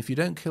fenced in. If you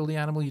don't kill the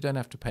animal, you don't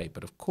have to pay,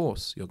 but of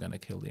course you're going to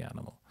kill the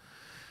animal.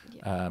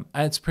 And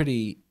it's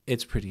pretty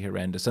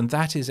horrendous, and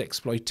that is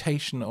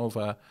exploitation of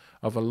a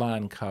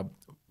lion cub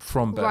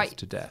from birth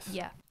to death.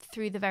 Yeah,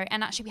 through the very.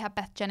 And actually, we had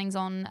Beth Jennings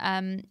on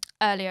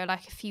earlier,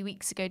 like a few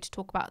weeks ago, to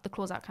talk about the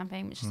Claws Out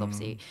campaign, which is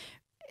obviously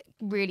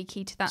really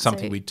key to that.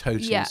 Something we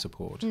totally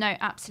support. No,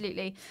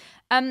 absolutely.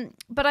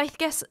 But I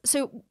guess,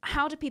 so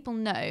how do people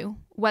know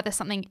whether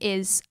something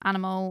is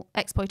animal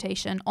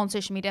exploitation on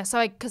social media?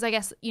 So because I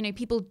guess,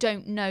 people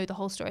don't know the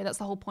whole story. That's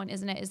the whole point,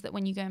 isn't it? Is that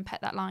when you go and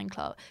pet that lion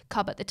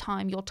cub at the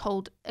time, you're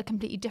told a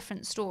completely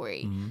different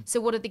story.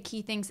 So what are the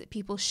key things that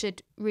people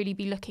should really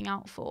be looking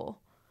out for?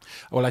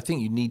 Well, I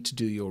think you need to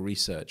do your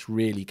research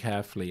really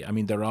carefully. I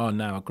mean, there are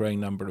now a growing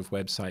number of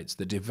websites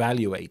that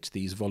evaluate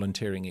these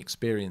volunteering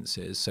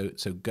experiences. So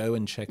go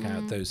and check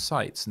out those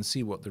sites and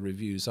see what the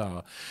reviews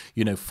are.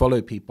 Follow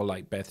people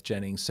like Beth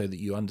Jennings so that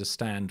you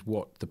understand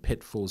what the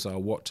pitfalls are,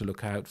 what to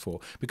look out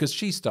for. Because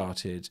she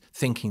started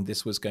thinking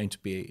this was going to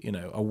be,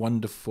 a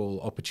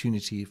wonderful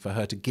opportunity for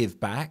her to give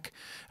back.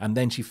 And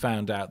then she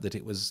found out that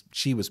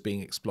she was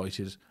being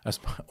exploited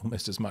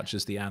almost as much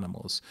as the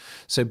animals.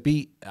 So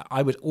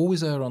I would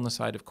always err on the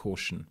side of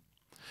caution.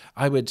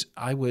 I would,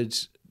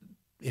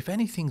 if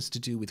anything's to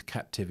do with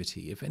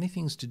captivity, if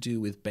anything's to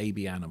do with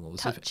baby animals,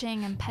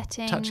 touching and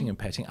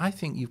petting, I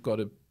think you've got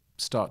to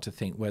start to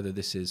think whether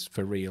this is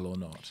for real or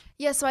not.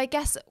 Yeah, so I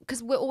guess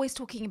because we're always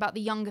talking about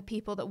the younger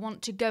people that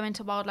want to go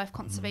into wildlife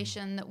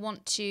conservation, that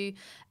want to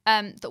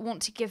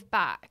give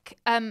back.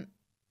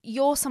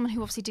 You're someone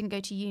who obviously didn't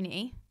go to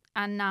uni,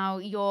 and now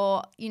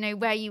you're,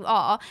 where you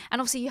are, and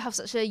obviously you have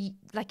such a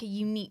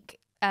unique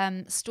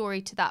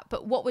story to that.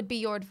 But what would be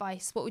your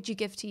advice? What would you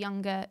give to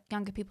younger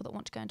people that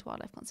want to go into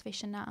wildlife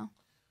conservation now?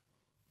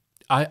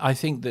 I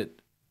think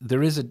that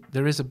there is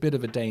a bit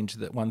of a danger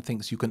that one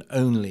thinks you can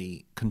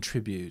only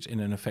contribute in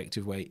an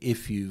effective way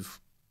if you've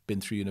been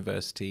through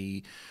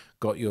university,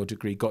 got your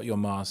degree, got your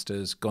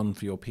master's, gone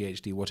for your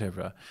PhD,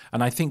 whatever.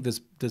 And I think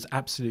there's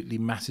absolutely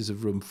masses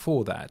of room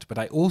for that. But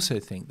I also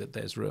think that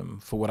there's room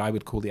for what I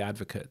would call the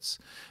advocates,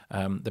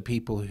 the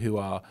people who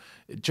are...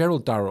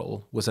 Gerald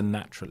Durrell was a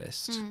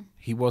naturalist.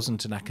 He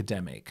wasn't an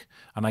academic.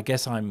 And I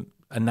guess I'm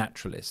a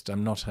naturalist.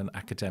 I'm not an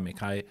academic.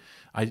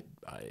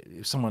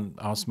 If someone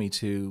asked me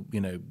to,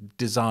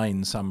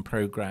 design some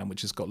program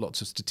which has got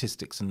lots of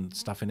statistics and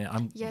stuff in it,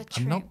 I'm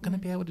not going to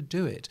be able to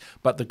do it.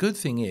 But the good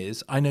thing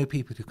is, I know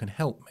people who can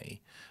help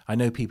me. I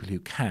know people who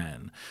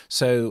can.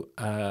 So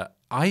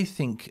I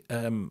think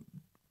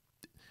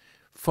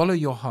follow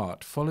your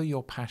heart, follow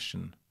your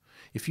passion.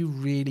 If you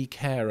really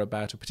care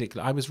about a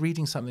particular... I was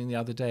reading something the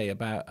other day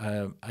about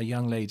a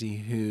young lady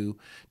who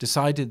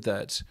decided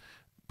that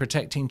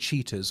protecting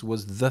cheetahs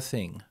was the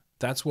thing.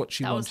 That's what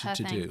she wanted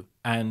to do.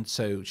 And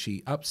so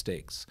she up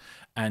sticks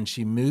and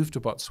she moved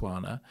to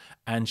Botswana,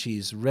 and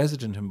she's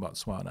resident in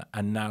Botswana,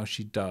 and now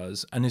she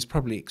does, and is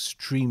probably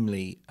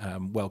extremely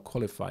well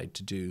qualified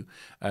to do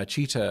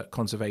cheetah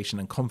conservation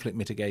and conflict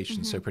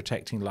mitigation, so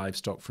protecting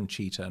livestock from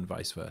cheetah and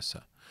vice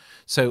versa.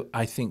 So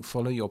I think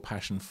follow your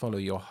passion, follow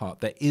your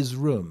heart. There is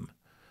room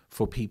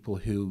for people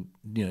who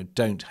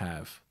don't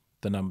have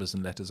the numbers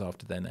and letters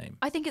after their name.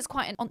 I think it's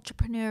quite an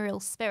entrepreneurial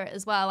spirit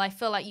as well. I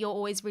feel like you're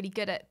always really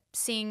good at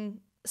seeing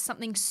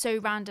something so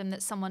random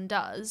that someone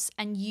does,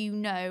 and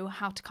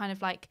how to kind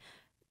of like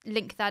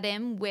link that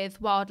in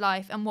with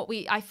wildlife and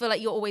I feel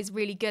like you're always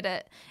really good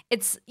at.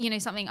 It's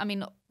something,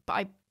 but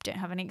I don't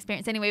have any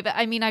experience anyway, but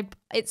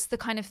it's the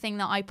kind of thing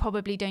that I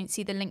probably don't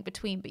see the link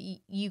between, but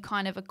you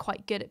kind of are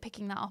quite good at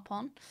picking that up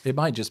on. It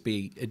might just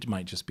be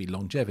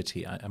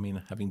longevity. I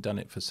mean, having done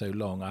it for so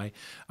long,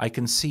 I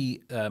can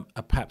see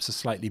perhaps a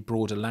slightly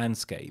broader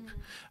landscape,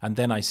 and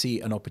then I see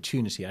an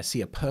opportunity. I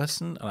see a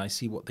person, and I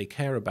see what they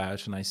care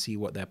about, and I see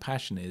what their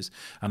passion is,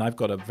 and I've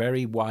got a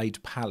very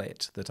wide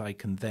palette that I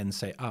can then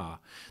say,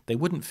 they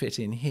wouldn't fit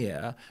in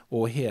here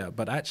or here,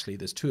 but actually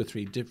there's 2 or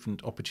 3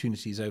 different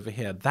opportunities over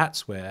here.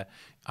 That's where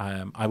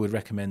I would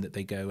recommend that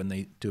they go and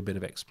they do a bit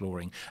of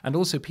exploring. And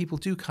also, people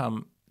do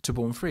come to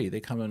Born Free. They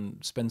come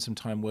and spend some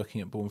time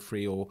working at Born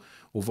Free, or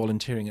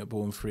volunteering at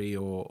Born Free,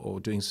 or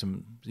doing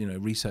some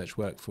research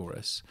work for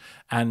us.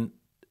 And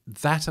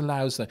that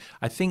allows them.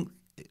 I think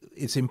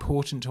it's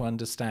important to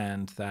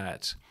understand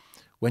that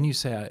when you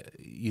say,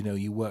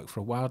 you work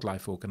for a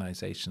wildlife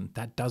organization,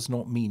 that does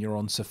not mean you're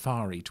on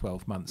safari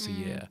 12 months a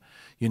year.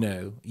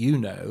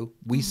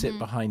 We sit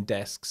behind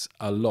desks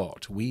a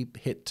lot. We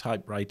hit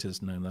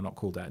typewriters. No, they're not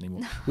called that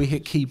anymore. We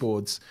hit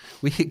keyboards.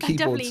 I've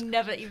definitely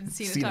never even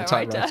seen a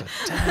typewriter.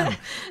 Damn.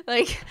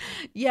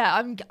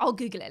 I'll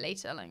Google it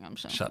later. I'm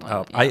sure. Shut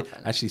up. I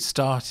actually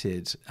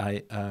started,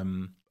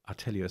 I'll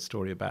tell you a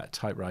story about a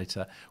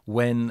typewriter.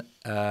 When...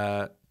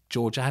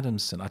 George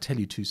Adamson, I'll tell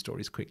you 2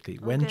 stories quickly.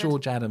 When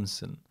George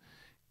Adamson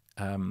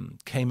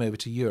came over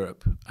to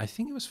Europe, I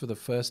think it was for the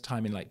first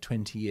time in like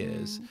 20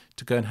 years,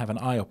 to go and have an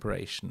eye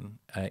operation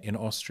in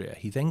Austria.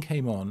 He then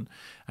came on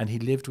and he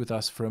lived with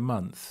us for a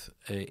month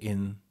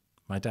in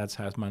my dad's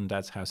house, mum and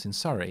dad's house in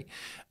Surrey.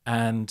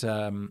 And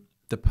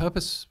the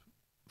purpose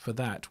for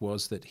that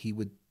was that he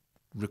would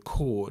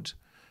record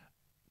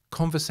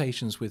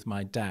conversations with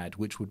my dad,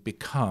 which would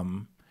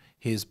become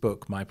his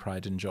book, My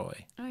Pride and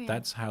Joy. Oh, yeah.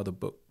 That's how the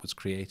book was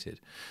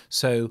created.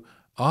 So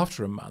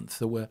after a month,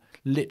 there were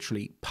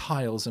literally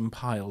piles and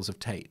piles of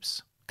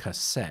tapes,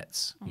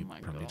 cassettes. You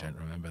probably don't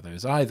remember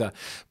those either.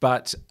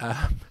 But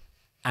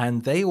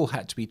and they all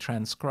had to be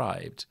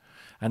transcribed.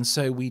 And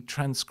so we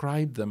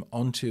transcribed them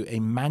onto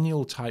a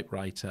manual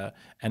typewriter,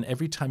 and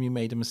every time you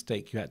made a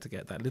mistake, you had to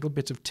get that little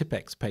bit of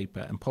Tipex paper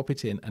and pop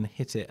it in and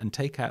hit it and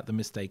take out the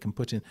mistake and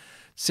put in.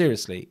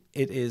 Seriously,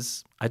 it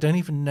is... I don't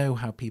even know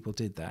how people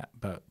did that,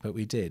 but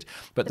we did.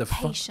 But the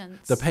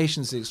patience. The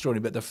patience is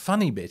extraordinary. But the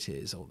funny bit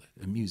is, or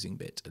the amusing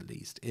bit at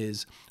least,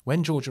 is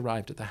when George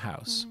arrived at the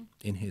house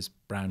in his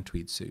brown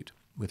tweed suit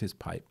with his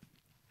pipe,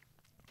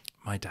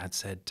 my dad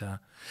said,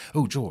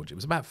 George, it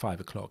was about 5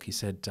 o'clock. He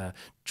said,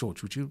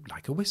 George, would you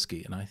like a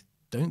whiskey? And I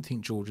don't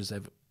think George has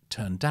ever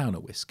turned down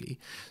a whiskey.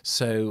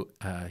 So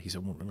he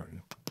said,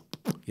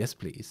 yes,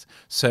 please.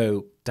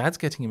 So Dad's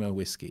getting him a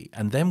whiskey.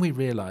 And then we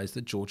realized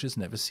that George has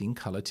never seen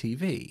colour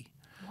TV.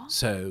 What?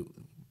 So,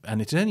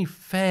 and it's only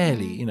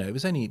fairly, it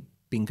was only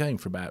been going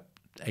for about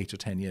 8 or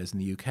 10 years in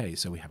the UK,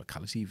 so we have a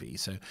colour TV.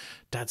 So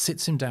Dad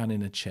sits him down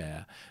in a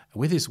chair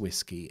with his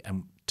whiskey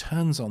and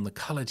turns on the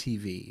colour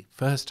TV.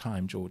 First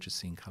time George has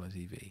seen colour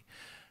TV.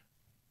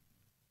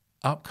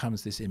 Up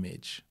comes this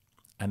image,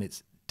 and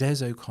it's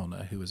Des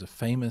O'Connor, who is a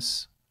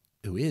famous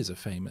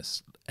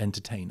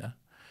entertainer,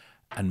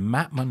 and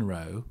Matt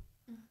Monro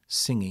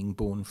singing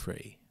Born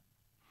Free.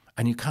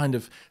 And you kind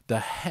of,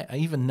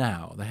 even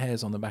now, the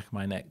hairs on the back of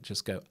my neck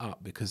just go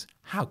up, because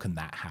how can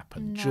that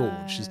happen? No.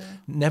 George has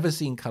never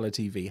seen colour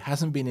TV,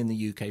 hasn't been in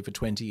the UK for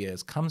 20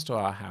 years, comes to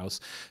our house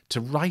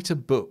to write a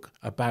book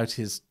about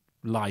his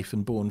life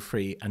and Born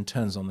Free, and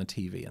turns on the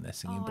TV and they're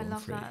singing Born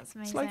Free. That. That's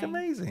amazing. It's like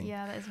amazing.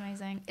 Yeah, that is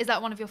amazing. Is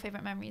that one of your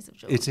favourite memories of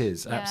George? It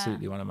is,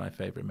 absolutely one of my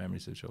favourite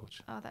memories of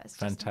George. Oh, that is just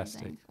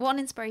fantastic. Amazing. What an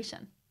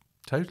inspiration.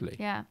 Totally.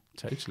 Yeah.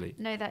 Totally.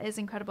 No, that is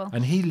incredible.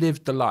 And he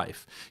lived the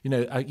life. You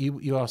know,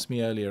 you asked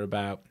me earlier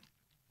about,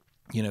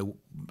 you know,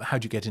 how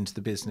do you get into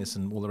the business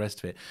and all the rest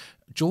of it.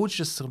 George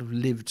just sort of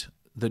lived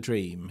the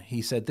dream.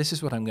 He said, this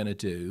is what I'm going to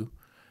do,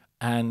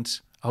 and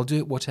I'll do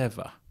it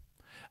whatever.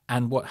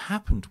 And what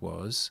happened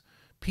was,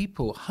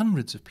 people,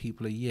 hundreds of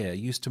people a year,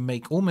 used to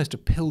make almost a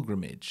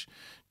pilgrimage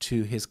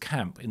to his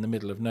camp in the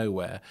middle of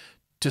nowhere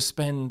to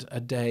spend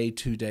a day,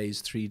 2 days,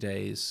 3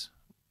 days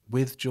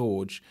with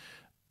George,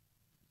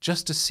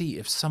 just to see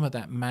if some of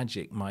that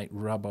magic might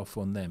rub off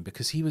on them,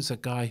 because he was a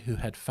guy who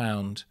had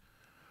found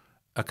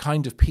a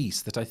kind of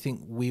peace that I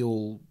think we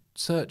all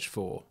search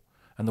for,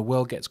 and the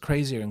world gets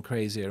crazier and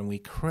crazier, and we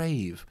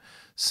crave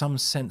some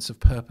sense of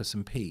purpose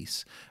and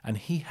peace, and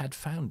he had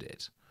found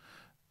it.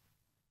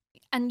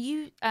 And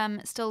you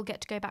still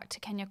get to go back to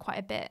Kenya quite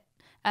a bit,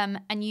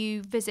 and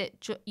you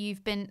visit,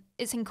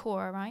 it's in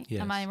Kora, right?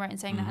 Yes. Am I right in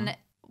saying that? And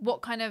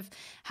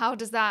how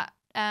does that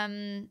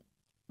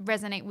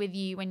resonate with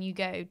you when you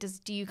go?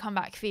 Do you come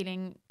back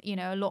feeling, you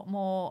know, a lot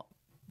more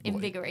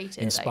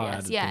invigorated, inspired? I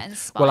guess? Yeah,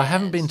 inspired. Well, I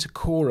haven't been to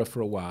Kora for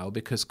a while,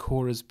 because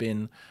Kora's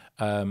been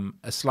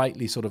a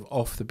slightly sort of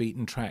off the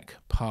beaten track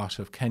part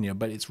of Kenya,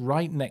 but it's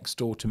right next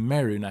door to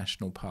Meru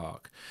National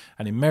Park.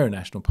 And in Meru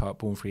National Park,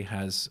 Born Free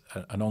has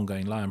an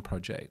ongoing lion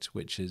project,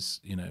 which is,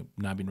 you know,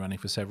 now been running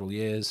for several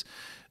years.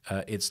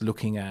 It's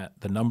looking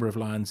at the number of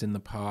lions in the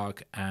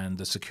park and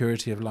the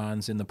security of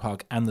lions in the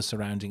park and the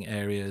surrounding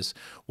areas,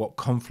 what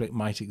conflict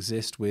might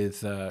exist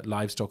with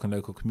livestock and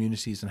local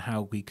communities, and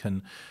how we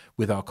can,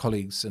 with our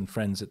colleagues and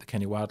friends at the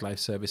Kenya Wildlife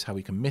Service, how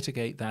we can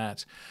mitigate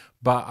that.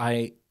 But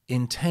I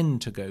intend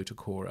to go to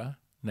Kora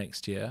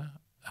next year.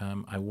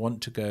 I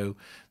want to go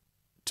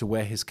to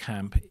where his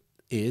camp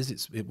is.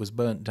 It was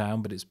burnt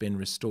down, but it's been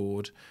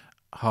restored.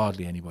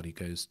 Hardly anybody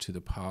goes to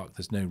the park.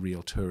 There's no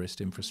real tourist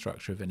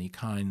infrastructure of any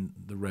kind.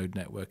 The road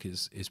network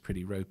is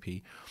pretty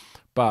ropey.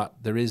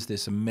 But there is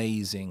this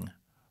amazing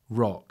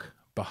rock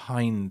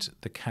behind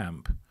the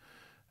camp,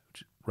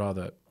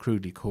 rather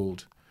crudely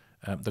called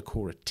the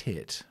Kora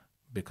Tit,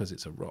 because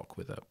it's a rock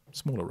with a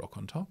smaller rock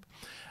on top.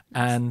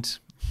 And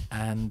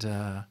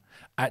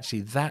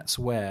actually that's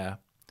where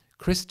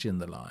Christian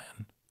the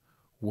lion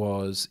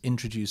was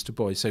introduced to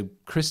boys. So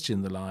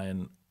Christian the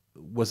lion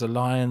was a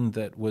lion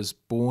that was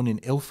born in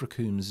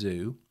Ilfracombe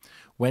Zoo,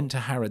 went to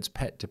Harrods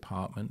Pet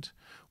Department,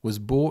 was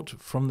bought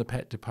from the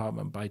pet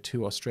department by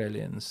 2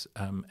 Australians,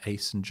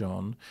 Ace and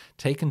John,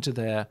 taken to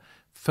their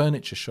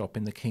furniture shop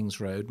in the King's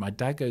Road. My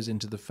dad goes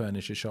into the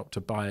furniture shop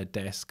to buy a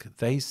desk.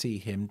 They see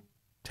him,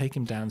 take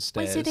him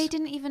downstairs. Wait, so they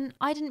didn't even,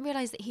 I didn't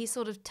realise that he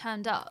sort of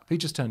turned up. He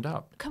just turned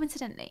up.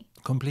 Coincidentally?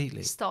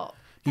 Completely. Stop.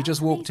 He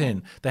just walked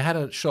in. They had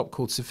a shop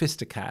called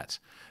Sophisticat,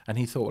 and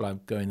he thought, well,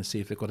 I'm going to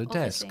see if they've got a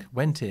desk.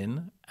 Went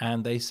in,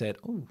 and they said,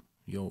 oh,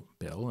 you're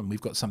Bill, and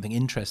we've got something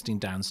interesting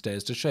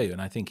downstairs to show you.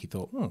 And I think he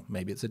thought, oh,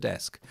 maybe it's a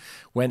desk.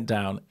 Went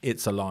down,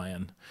 it's a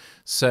lion.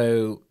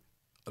 So,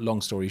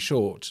 long story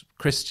short,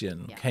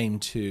 Christian came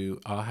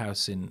to our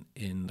house in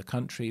the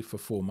country for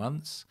 4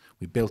 months.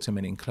 We built him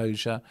an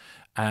enclosure,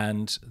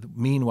 and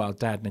meanwhile,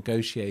 Dad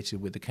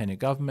negotiated with the Kenya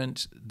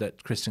government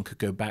that Christian could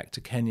go back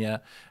to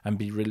Kenya and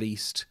be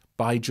released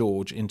by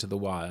George into the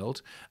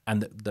wild,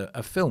 and that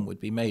a film would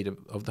be made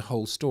of the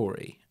whole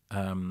story.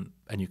 And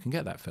you can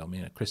get that film,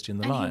 you know, Christian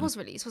the Lion. And he was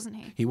released, wasn't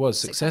he? He was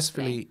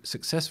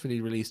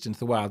successfully released into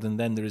the wild, and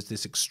then there is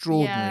this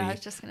extraordinary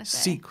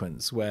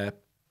sequence where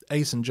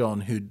Ace and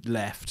John, who'd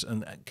left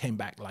and came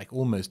back like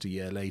almost a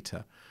year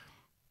later,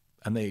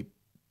 and they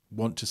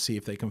want to see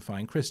if they can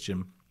find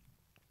Christian.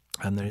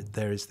 And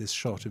there is this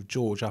shot of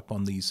George up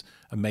on these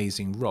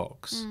amazing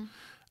rocks,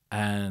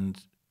 and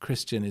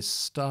Christian is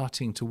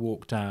starting to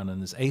walk down,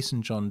 and there's Ace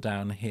and John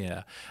down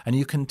here. And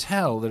you can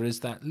tell there is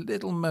that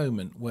little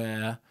moment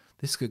where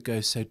this could go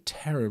so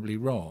terribly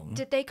wrong.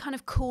 Did they kind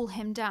of cool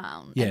him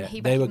down? Yeah, and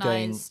he they were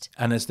going, recognised...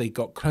 and as they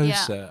got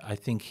closer, I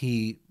think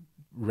he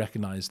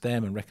recognized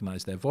them and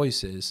recognized their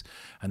voices,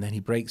 and then he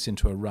breaks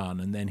into a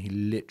run, and then he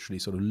literally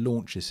sort of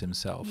launches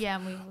himself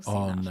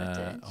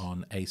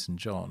on Ace and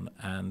John.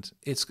 And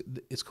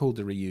it's called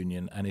The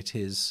Reunion, and it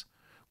is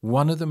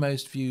one of the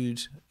most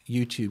viewed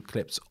YouTube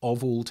clips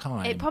of all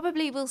time. It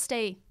probably will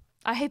stay.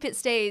 I hope it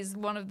stays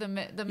one of the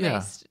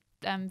most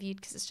viewed,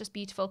 because it's just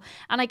beautiful.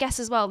 And I guess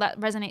as well that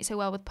resonates so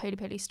well with Poli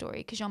Poli's story,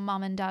 because your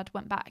mum and dad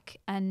went back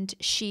and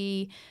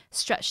she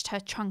stretched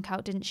her trunk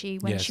out, didn't she,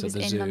 when she was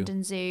in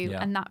London Zoo,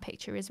 and that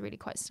picture is really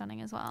quite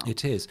stunning as well.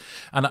 It is.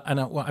 And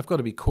I've got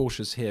to be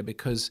cautious here,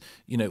 because,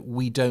 you know,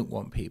 we don't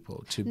want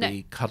people to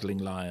be cuddling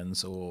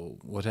lions or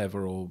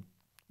whatever, or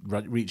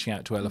reaching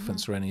out to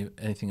elephants or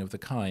anything of the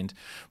kind.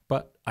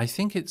 But I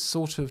think it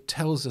sort of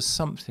tells us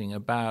something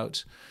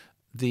about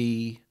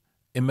the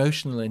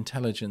emotional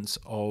intelligence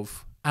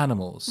of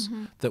animals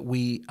that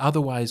we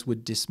otherwise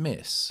would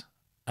dismiss.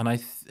 And I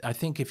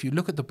think if you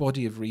look at the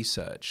body of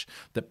research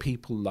that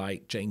people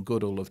like Jane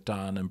Goodall have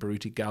done, and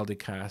Baruti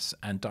Galdikas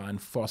and Diane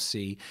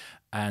Fossey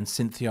and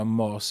Cynthia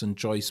Moss and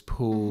Joyce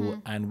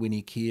Poole and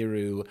Winnie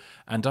Kiru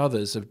and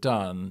others have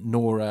done,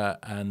 Nora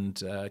and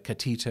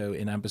Catito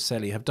in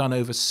Ambercelli have done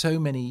over so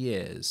many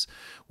years,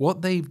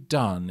 what they've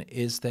done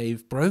is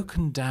they've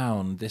broken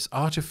down this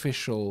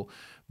artificial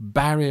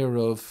barrier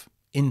of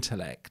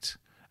intellect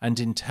and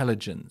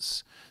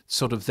intelligence.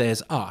 Sort of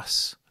there's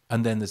us,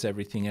 and then there's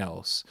everything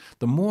else.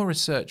 The more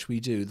research we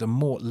do, the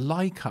more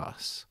like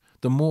us,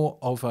 the more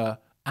of an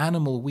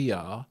animal we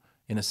are,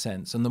 in a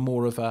sense, and the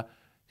more of a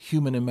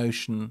human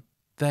emotion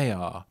they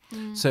are.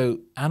 So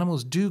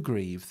animals do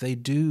grieve. They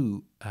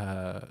do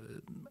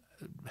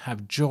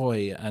have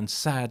joy and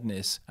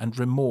sadness and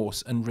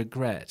remorse and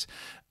regret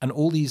and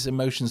all these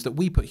emotions that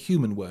we put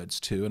human words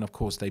to. And of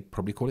course, they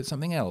probably call it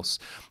something else.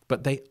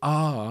 But they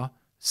are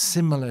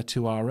similar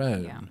to our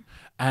own. Yeah.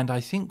 And I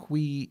think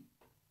we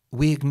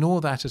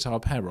ignore that at our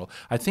peril.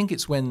 I think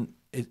it's when,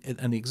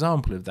 an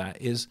example of that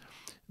is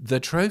the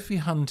trophy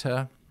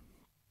hunter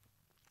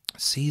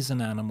sees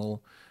an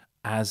animal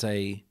as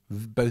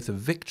both a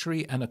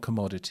victory and a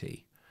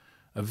commodity.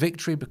 A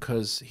victory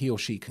because he or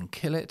she can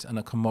kill it, and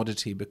a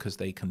commodity because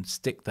they can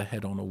stick the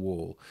head on a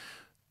wall.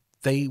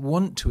 They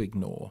want to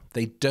ignore,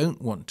 they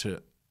don't want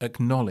to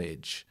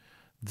acknowledge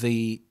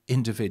the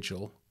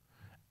individual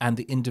and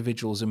the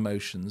individual's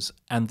emotions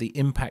and the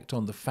impact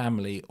on the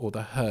family or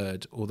the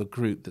herd or the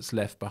group that's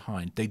left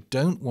behind. They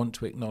don't want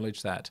to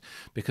acknowledge that,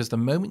 because the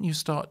moment you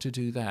start to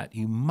do that,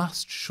 you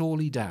must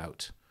surely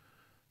doubt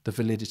the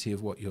validity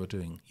of what you're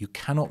doing. You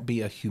cannot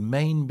be a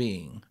humane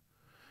being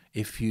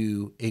if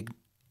you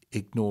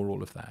ignore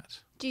all of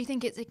that. Do you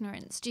think it's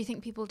ignorance? Do you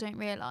think people don't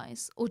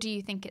realise? Or do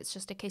you think it's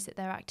just a case that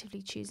they're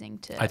actively choosing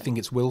to... I think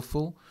it's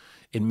willful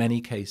in many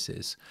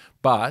cases.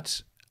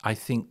 But I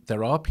think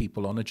there are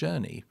people on a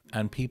journey,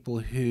 and people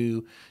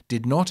who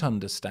did not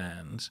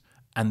understand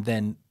and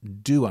then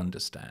do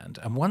understand.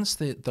 And once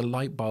the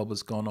light bulb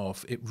has gone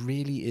off, it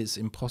really is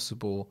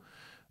impossible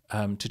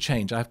to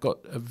change. I've got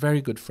a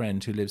very good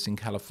friend who lives in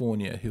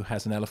California who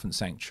has an elephant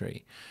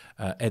sanctuary,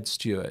 Ed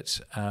Stewart,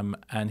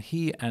 and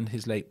he and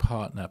his late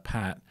partner,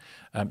 Pat,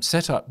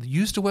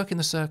 used to work in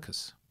the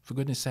circus, for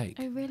goodness sake.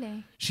 Oh,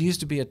 really? She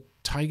used to be a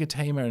tiger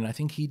tamer, and I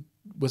think he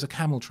was a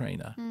camel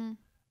trainer.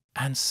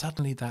 And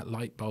suddenly that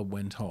light bulb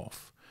went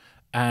off,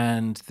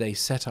 and they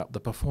set up the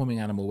Performing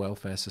Animal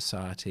Welfare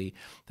Society.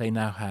 They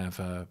now have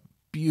a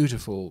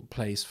beautiful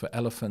place for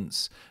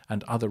elephants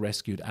and other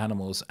rescued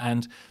animals,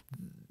 and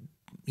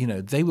you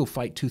know, they will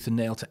fight tooth and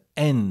nail to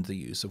end the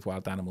use of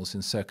wild animals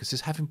in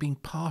circuses, having been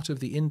part of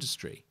the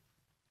industry.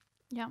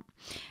 Yeah.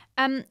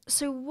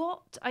 So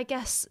what, I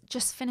guess,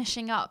 just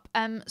finishing up,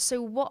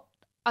 so what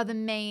are the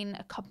main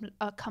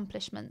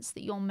accomplishments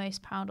that you're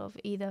most proud of,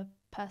 either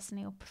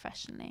personally or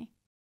professionally?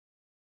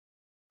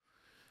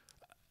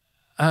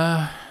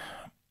 I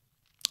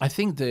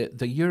think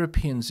the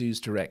European Zoos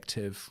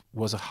Directive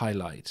was a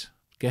highlight,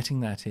 getting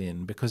that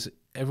in, because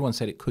everyone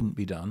said it couldn't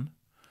be done.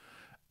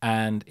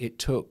 And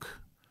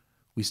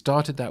we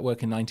started that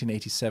work in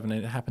 1987,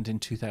 and it happened in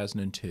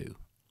 2002.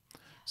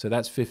 So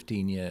that's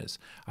 15 years.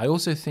 I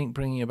also think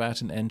bringing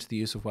about an end to the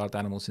use of wild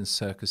animals in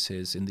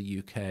circuses in the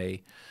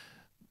UK,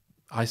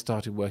 I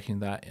started working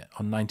that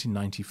on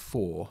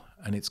 1994,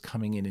 and it's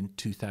coming in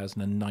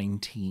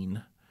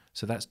 2019.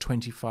 So that's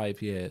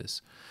 25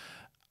 years.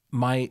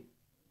 My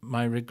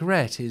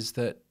regret is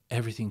that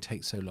everything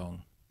takes so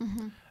long.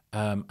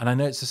 And I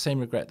know it's the same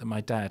regret that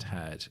my dad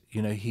had.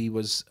 You know, he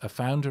was a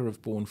founder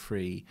of Born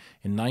Free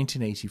in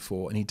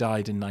 1984, and he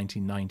died in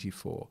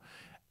 1994.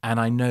 And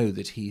I know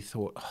that he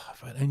thought,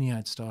 if I only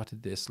had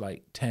started this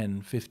like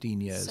 10,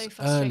 15 years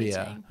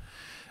earlier.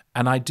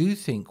 And I do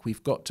think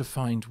we've got to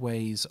find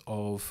ways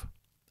of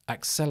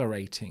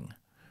accelerating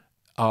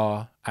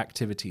our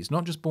activities,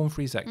 not just Born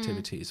Free's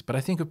activities, but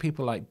I think of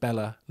people like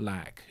Bella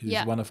Lack,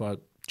 who's one of our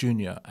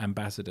junior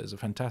ambassadors, a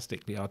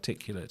fantastically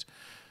articulate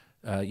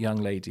young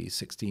lady,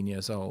 16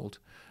 years old,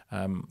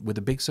 with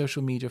a big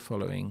social media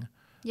following.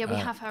 Yeah, we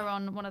have her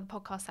on one of the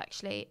podcasts,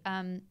 actually.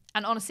 And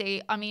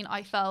honestly, I mean,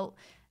 I felt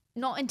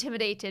not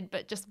intimidated,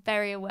 but just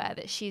very aware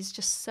that she's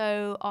just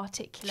so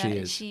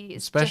articulate. She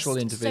is a special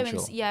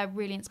individual.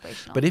 Really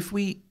inspirational. But if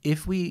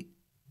we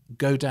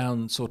go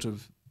down sort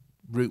of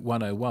Route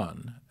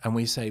 101 and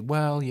we say,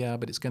 well, yeah,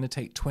 but it's going to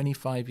take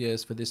 25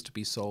 years for this to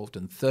be solved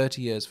and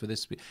 30 years for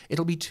this to be,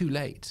 it'll be too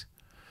late.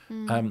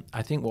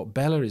 I think what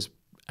Bella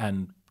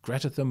and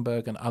Greta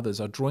Thunberg and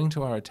others are drawing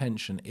to our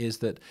attention is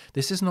that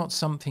this is not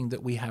something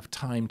that we have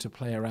time to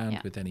play around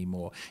with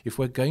anymore. If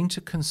we're going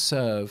to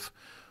conserve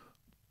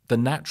the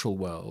natural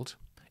world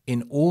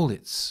in all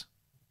its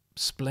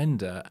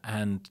splendor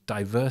and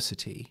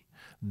diversity,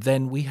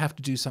 then we have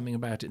to do something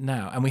about it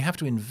now, and we have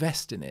to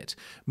invest in it.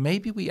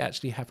 Maybe we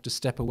actually have to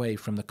step away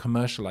from the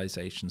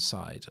commercialization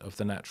side of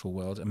the natural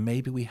world, and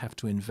maybe we have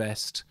to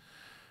invest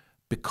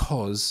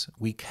because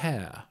we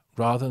care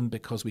rather than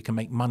because we can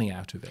make money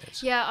out of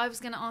it. Yeah, I was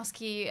going to ask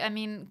you, I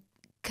mean,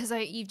 because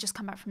you've just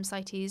come back from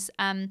CITES,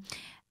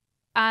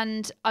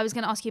 and I was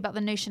going to ask you about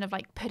the notion of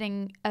like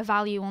putting a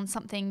value on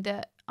something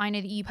that I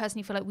know that you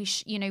personally feel like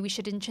we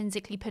should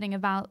intrinsically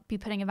be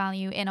putting a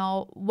value in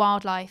our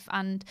wildlife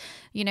and,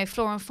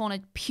 flora and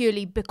fauna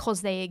purely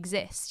because they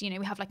exist.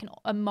 We have like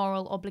a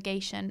moral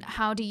obligation.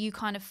 How do you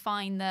kind of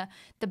find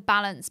the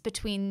balance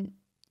between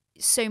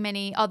so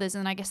many others,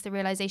 and I guess the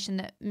realization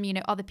that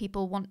other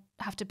people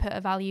have to put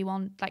a value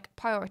on like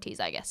priorities?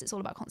 I guess it's all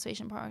about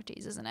conservation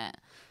priorities, isn't it?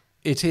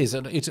 It is,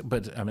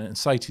 but I mean,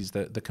 CITES,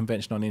 the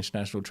Convention on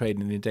International Trade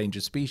in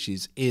Endangered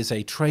Species, is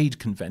a trade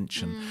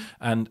convention,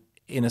 and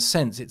in a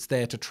sense, it's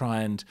there to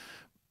try and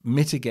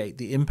mitigate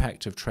the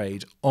impact of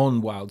trade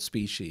on wild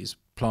species,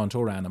 plant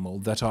or animal,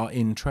 that are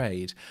in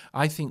trade.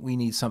 I think we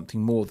need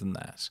something more than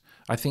that.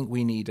 I think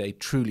we need a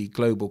truly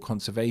global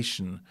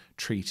conservation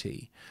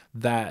treaty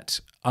that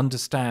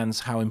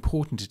understands how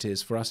important it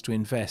is for us to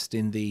invest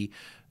in the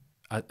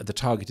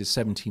target is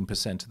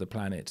 17% of the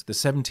planet. The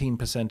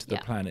 17% of the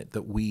planet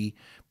that we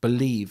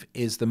believe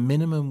is the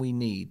minimum we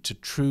need to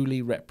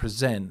truly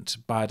represent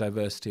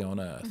biodiversity on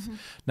Earth.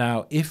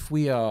 Now, if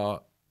we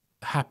are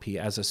happy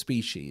as a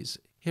species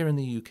here in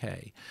the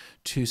UK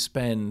to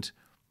spend,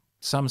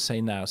 some say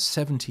now,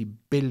 £70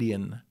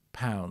 billion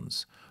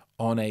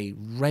on a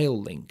rail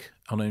link,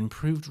 on an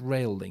improved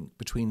rail link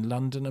between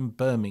London and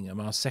Birmingham,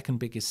 our second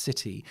biggest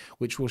city,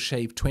 which will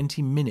shave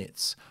 20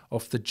 minutes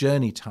off the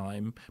journey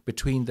time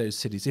between those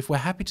cities. If we're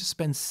happy to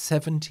spend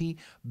 70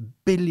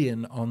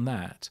 billion on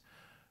that,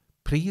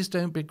 please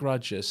don't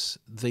begrudge us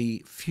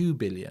the few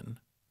billion,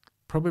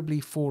 probably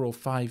 4 or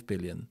 5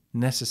 billion,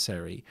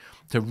 necessary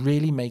to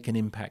really make an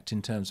impact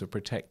in terms of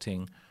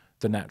protecting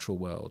the natural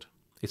world.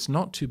 It's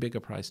not too big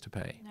a price to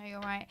pay. No, you're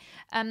right.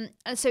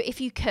 So if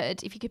you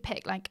could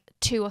pick like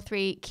 2 or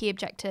 3 key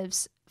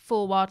objectives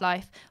for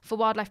wildlife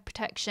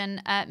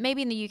protection,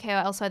 maybe in the UK or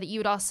elsewhere, that you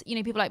would ask,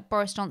 people like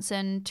Boris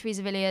Johnson,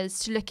 Theresa Villiers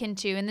to look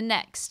into in the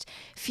next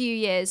few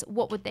years,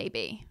 what would they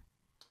be?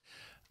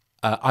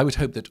 I would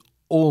hope that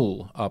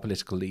all our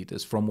political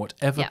leaders, from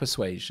whatever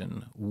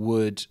persuasion,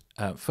 would,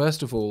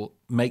 first of all,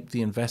 make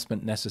the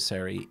investment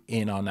necessary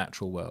in our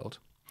natural world.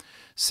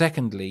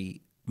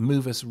 Secondly,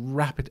 move us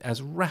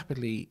as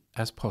rapidly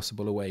as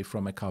possible away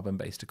from a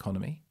carbon-based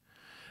economy.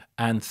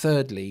 And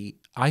thirdly,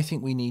 I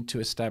think we need to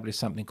establish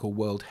something called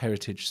World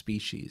Heritage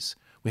Species.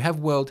 We have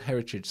World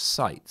Heritage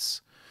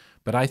Sites,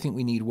 but I think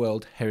we need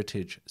World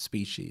Heritage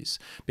Species,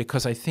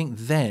 because I think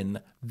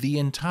then the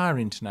entire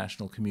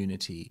international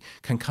community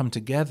can come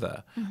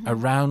together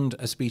around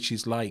a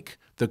species like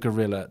the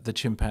gorilla, the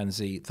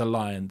chimpanzee, the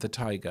lion, the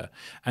tiger.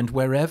 And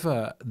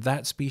wherever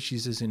that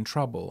species is in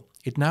trouble,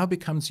 it now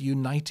becomes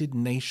United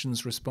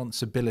Nations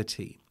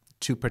responsibility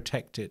to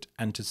protect it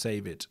and to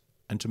save it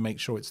and to make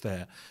sure it's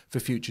there for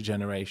future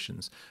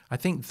generations. I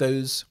think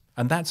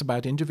and that's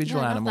about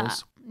individual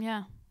animals.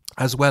 Yeah.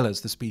 As well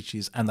as the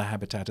species and the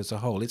habitat as a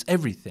whole. It's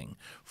everything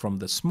from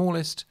the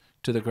smallest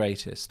to the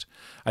greatest.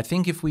 I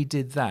think if we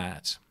did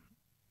that,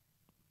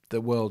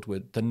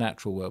 the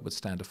natural world would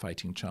stand a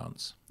fighting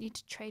chance. You need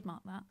to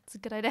trademark that. It's a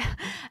good idea.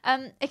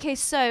 Okay,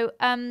 so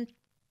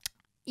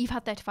you've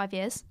had 35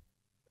 years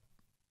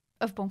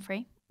of Born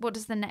Free. What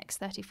does the next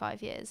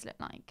 35 years look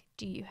like,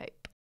 do you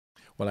hope?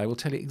 Well, I will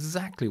tell you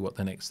exactly what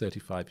the next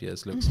 35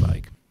 years looks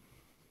like.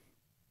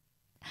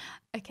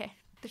 Okay.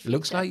 It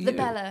looks like you. The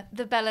Bellas,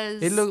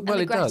 it the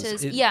Gretas.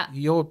 Does. Yeah.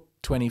 You're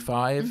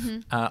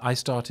 25. I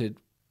started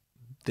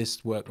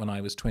this work when I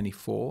was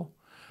 24.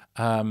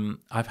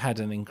 I've had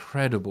an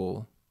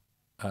incredible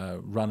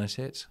run at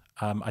it.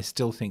 I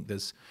still think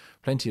there's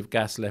plenty of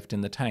gas left in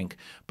the tank,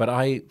 but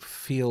I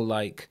feel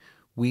like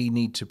we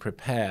need to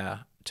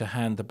prepare to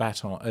hand the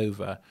baton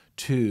over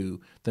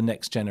to the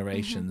next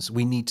generations.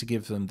 We need to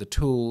give them the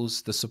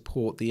tools, the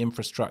support, the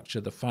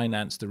infrastructure, the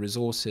finance, the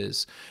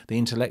resources, the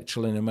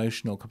intellectual and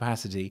emotional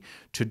capacity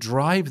to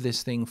drive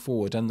this thing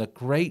forward. And the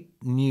great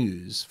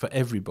news for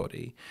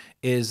everybody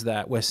is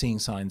that we're seeing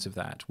signs of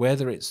that,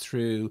 whether it's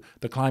through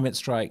the climate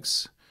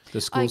strikes,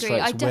 the school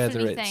strikes, I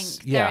definitely whether it's...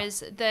 think there is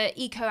the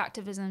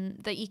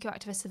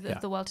eco-activists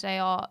of the world today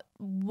are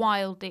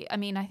wildly... I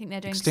mean, I think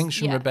they're doing...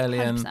 Extinction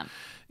Rebellion, 100%.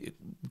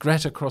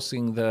 Greta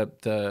crossing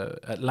the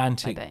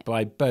Atlantic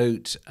by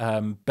boat,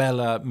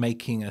 Bella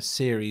making a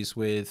series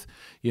with,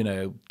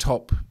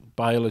 top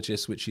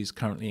biologists, which she's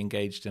currently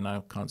engaged in. I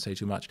can't say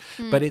too much,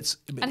 but it's...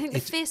 And I think the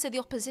fierce of the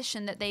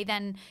opposition that they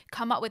then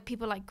come up with,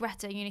 people like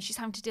Greta, she's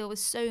having to deal with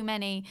so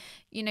many,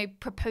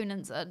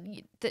 proponents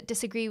that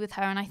disagree with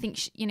her. And I think,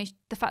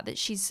 the fact that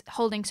she's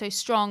holding so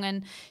strong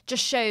and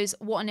just shows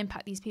what an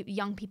impact these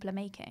young people are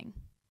making.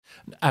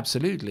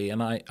 Absolutely.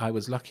 And I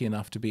was lucky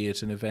enough to be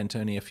at an event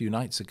only a few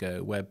nights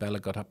ago where Bella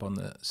got up on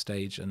the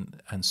stage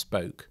and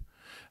spoke.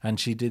 And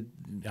she did,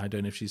 I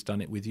don't know if she's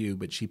done it with you,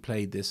 but she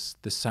played the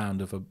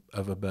sound of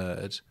a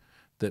bird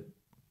that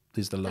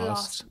is the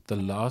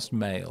last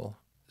male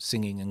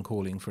singing and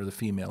calling for the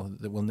female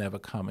that will never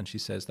come. And she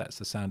says that's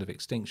the sound of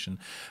extinction.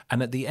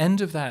 And at the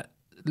end of that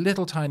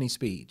little tiny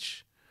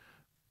speech,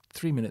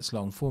 3 minutes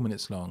long, 4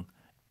 minutes long,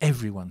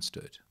 everyone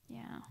stood.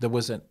 Yeah. There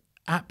was an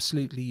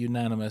absolutely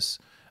unanimous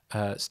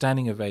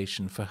standing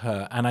ovation for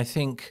her. And I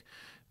think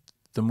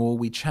the more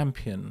we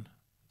champion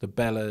the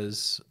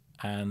Bellas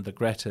and the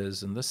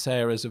Gretas and the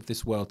Sarahs of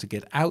this world to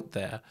get out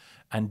there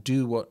and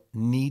do what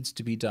needs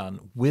to be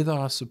done with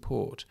our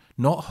support,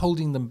 not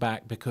holding them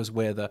back because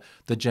we're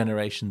the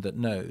generation that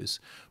knows,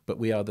 but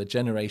we are the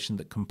generation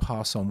that can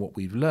pass on what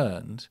we've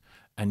learned,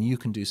 and you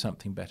can do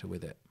something better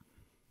with it.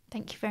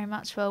 Thank you very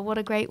much, Will. What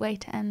a great way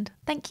to end.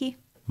 Thank you.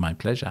 My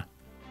pleasure.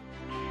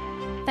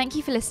 Thank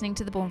you for listening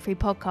to the Born Free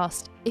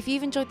podcast. If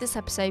you've enjoyed this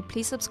episode,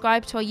 please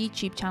subscribe to our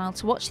YouTube channel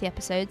to watch the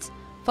episodes,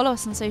 follow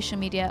us on social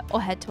media, or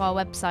head to our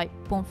website,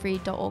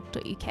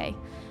 bornfree.org.uk.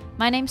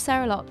 My name's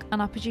Sarah Locke,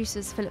 and our producer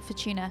is Philip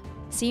Fortuna.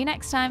 See you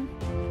next time.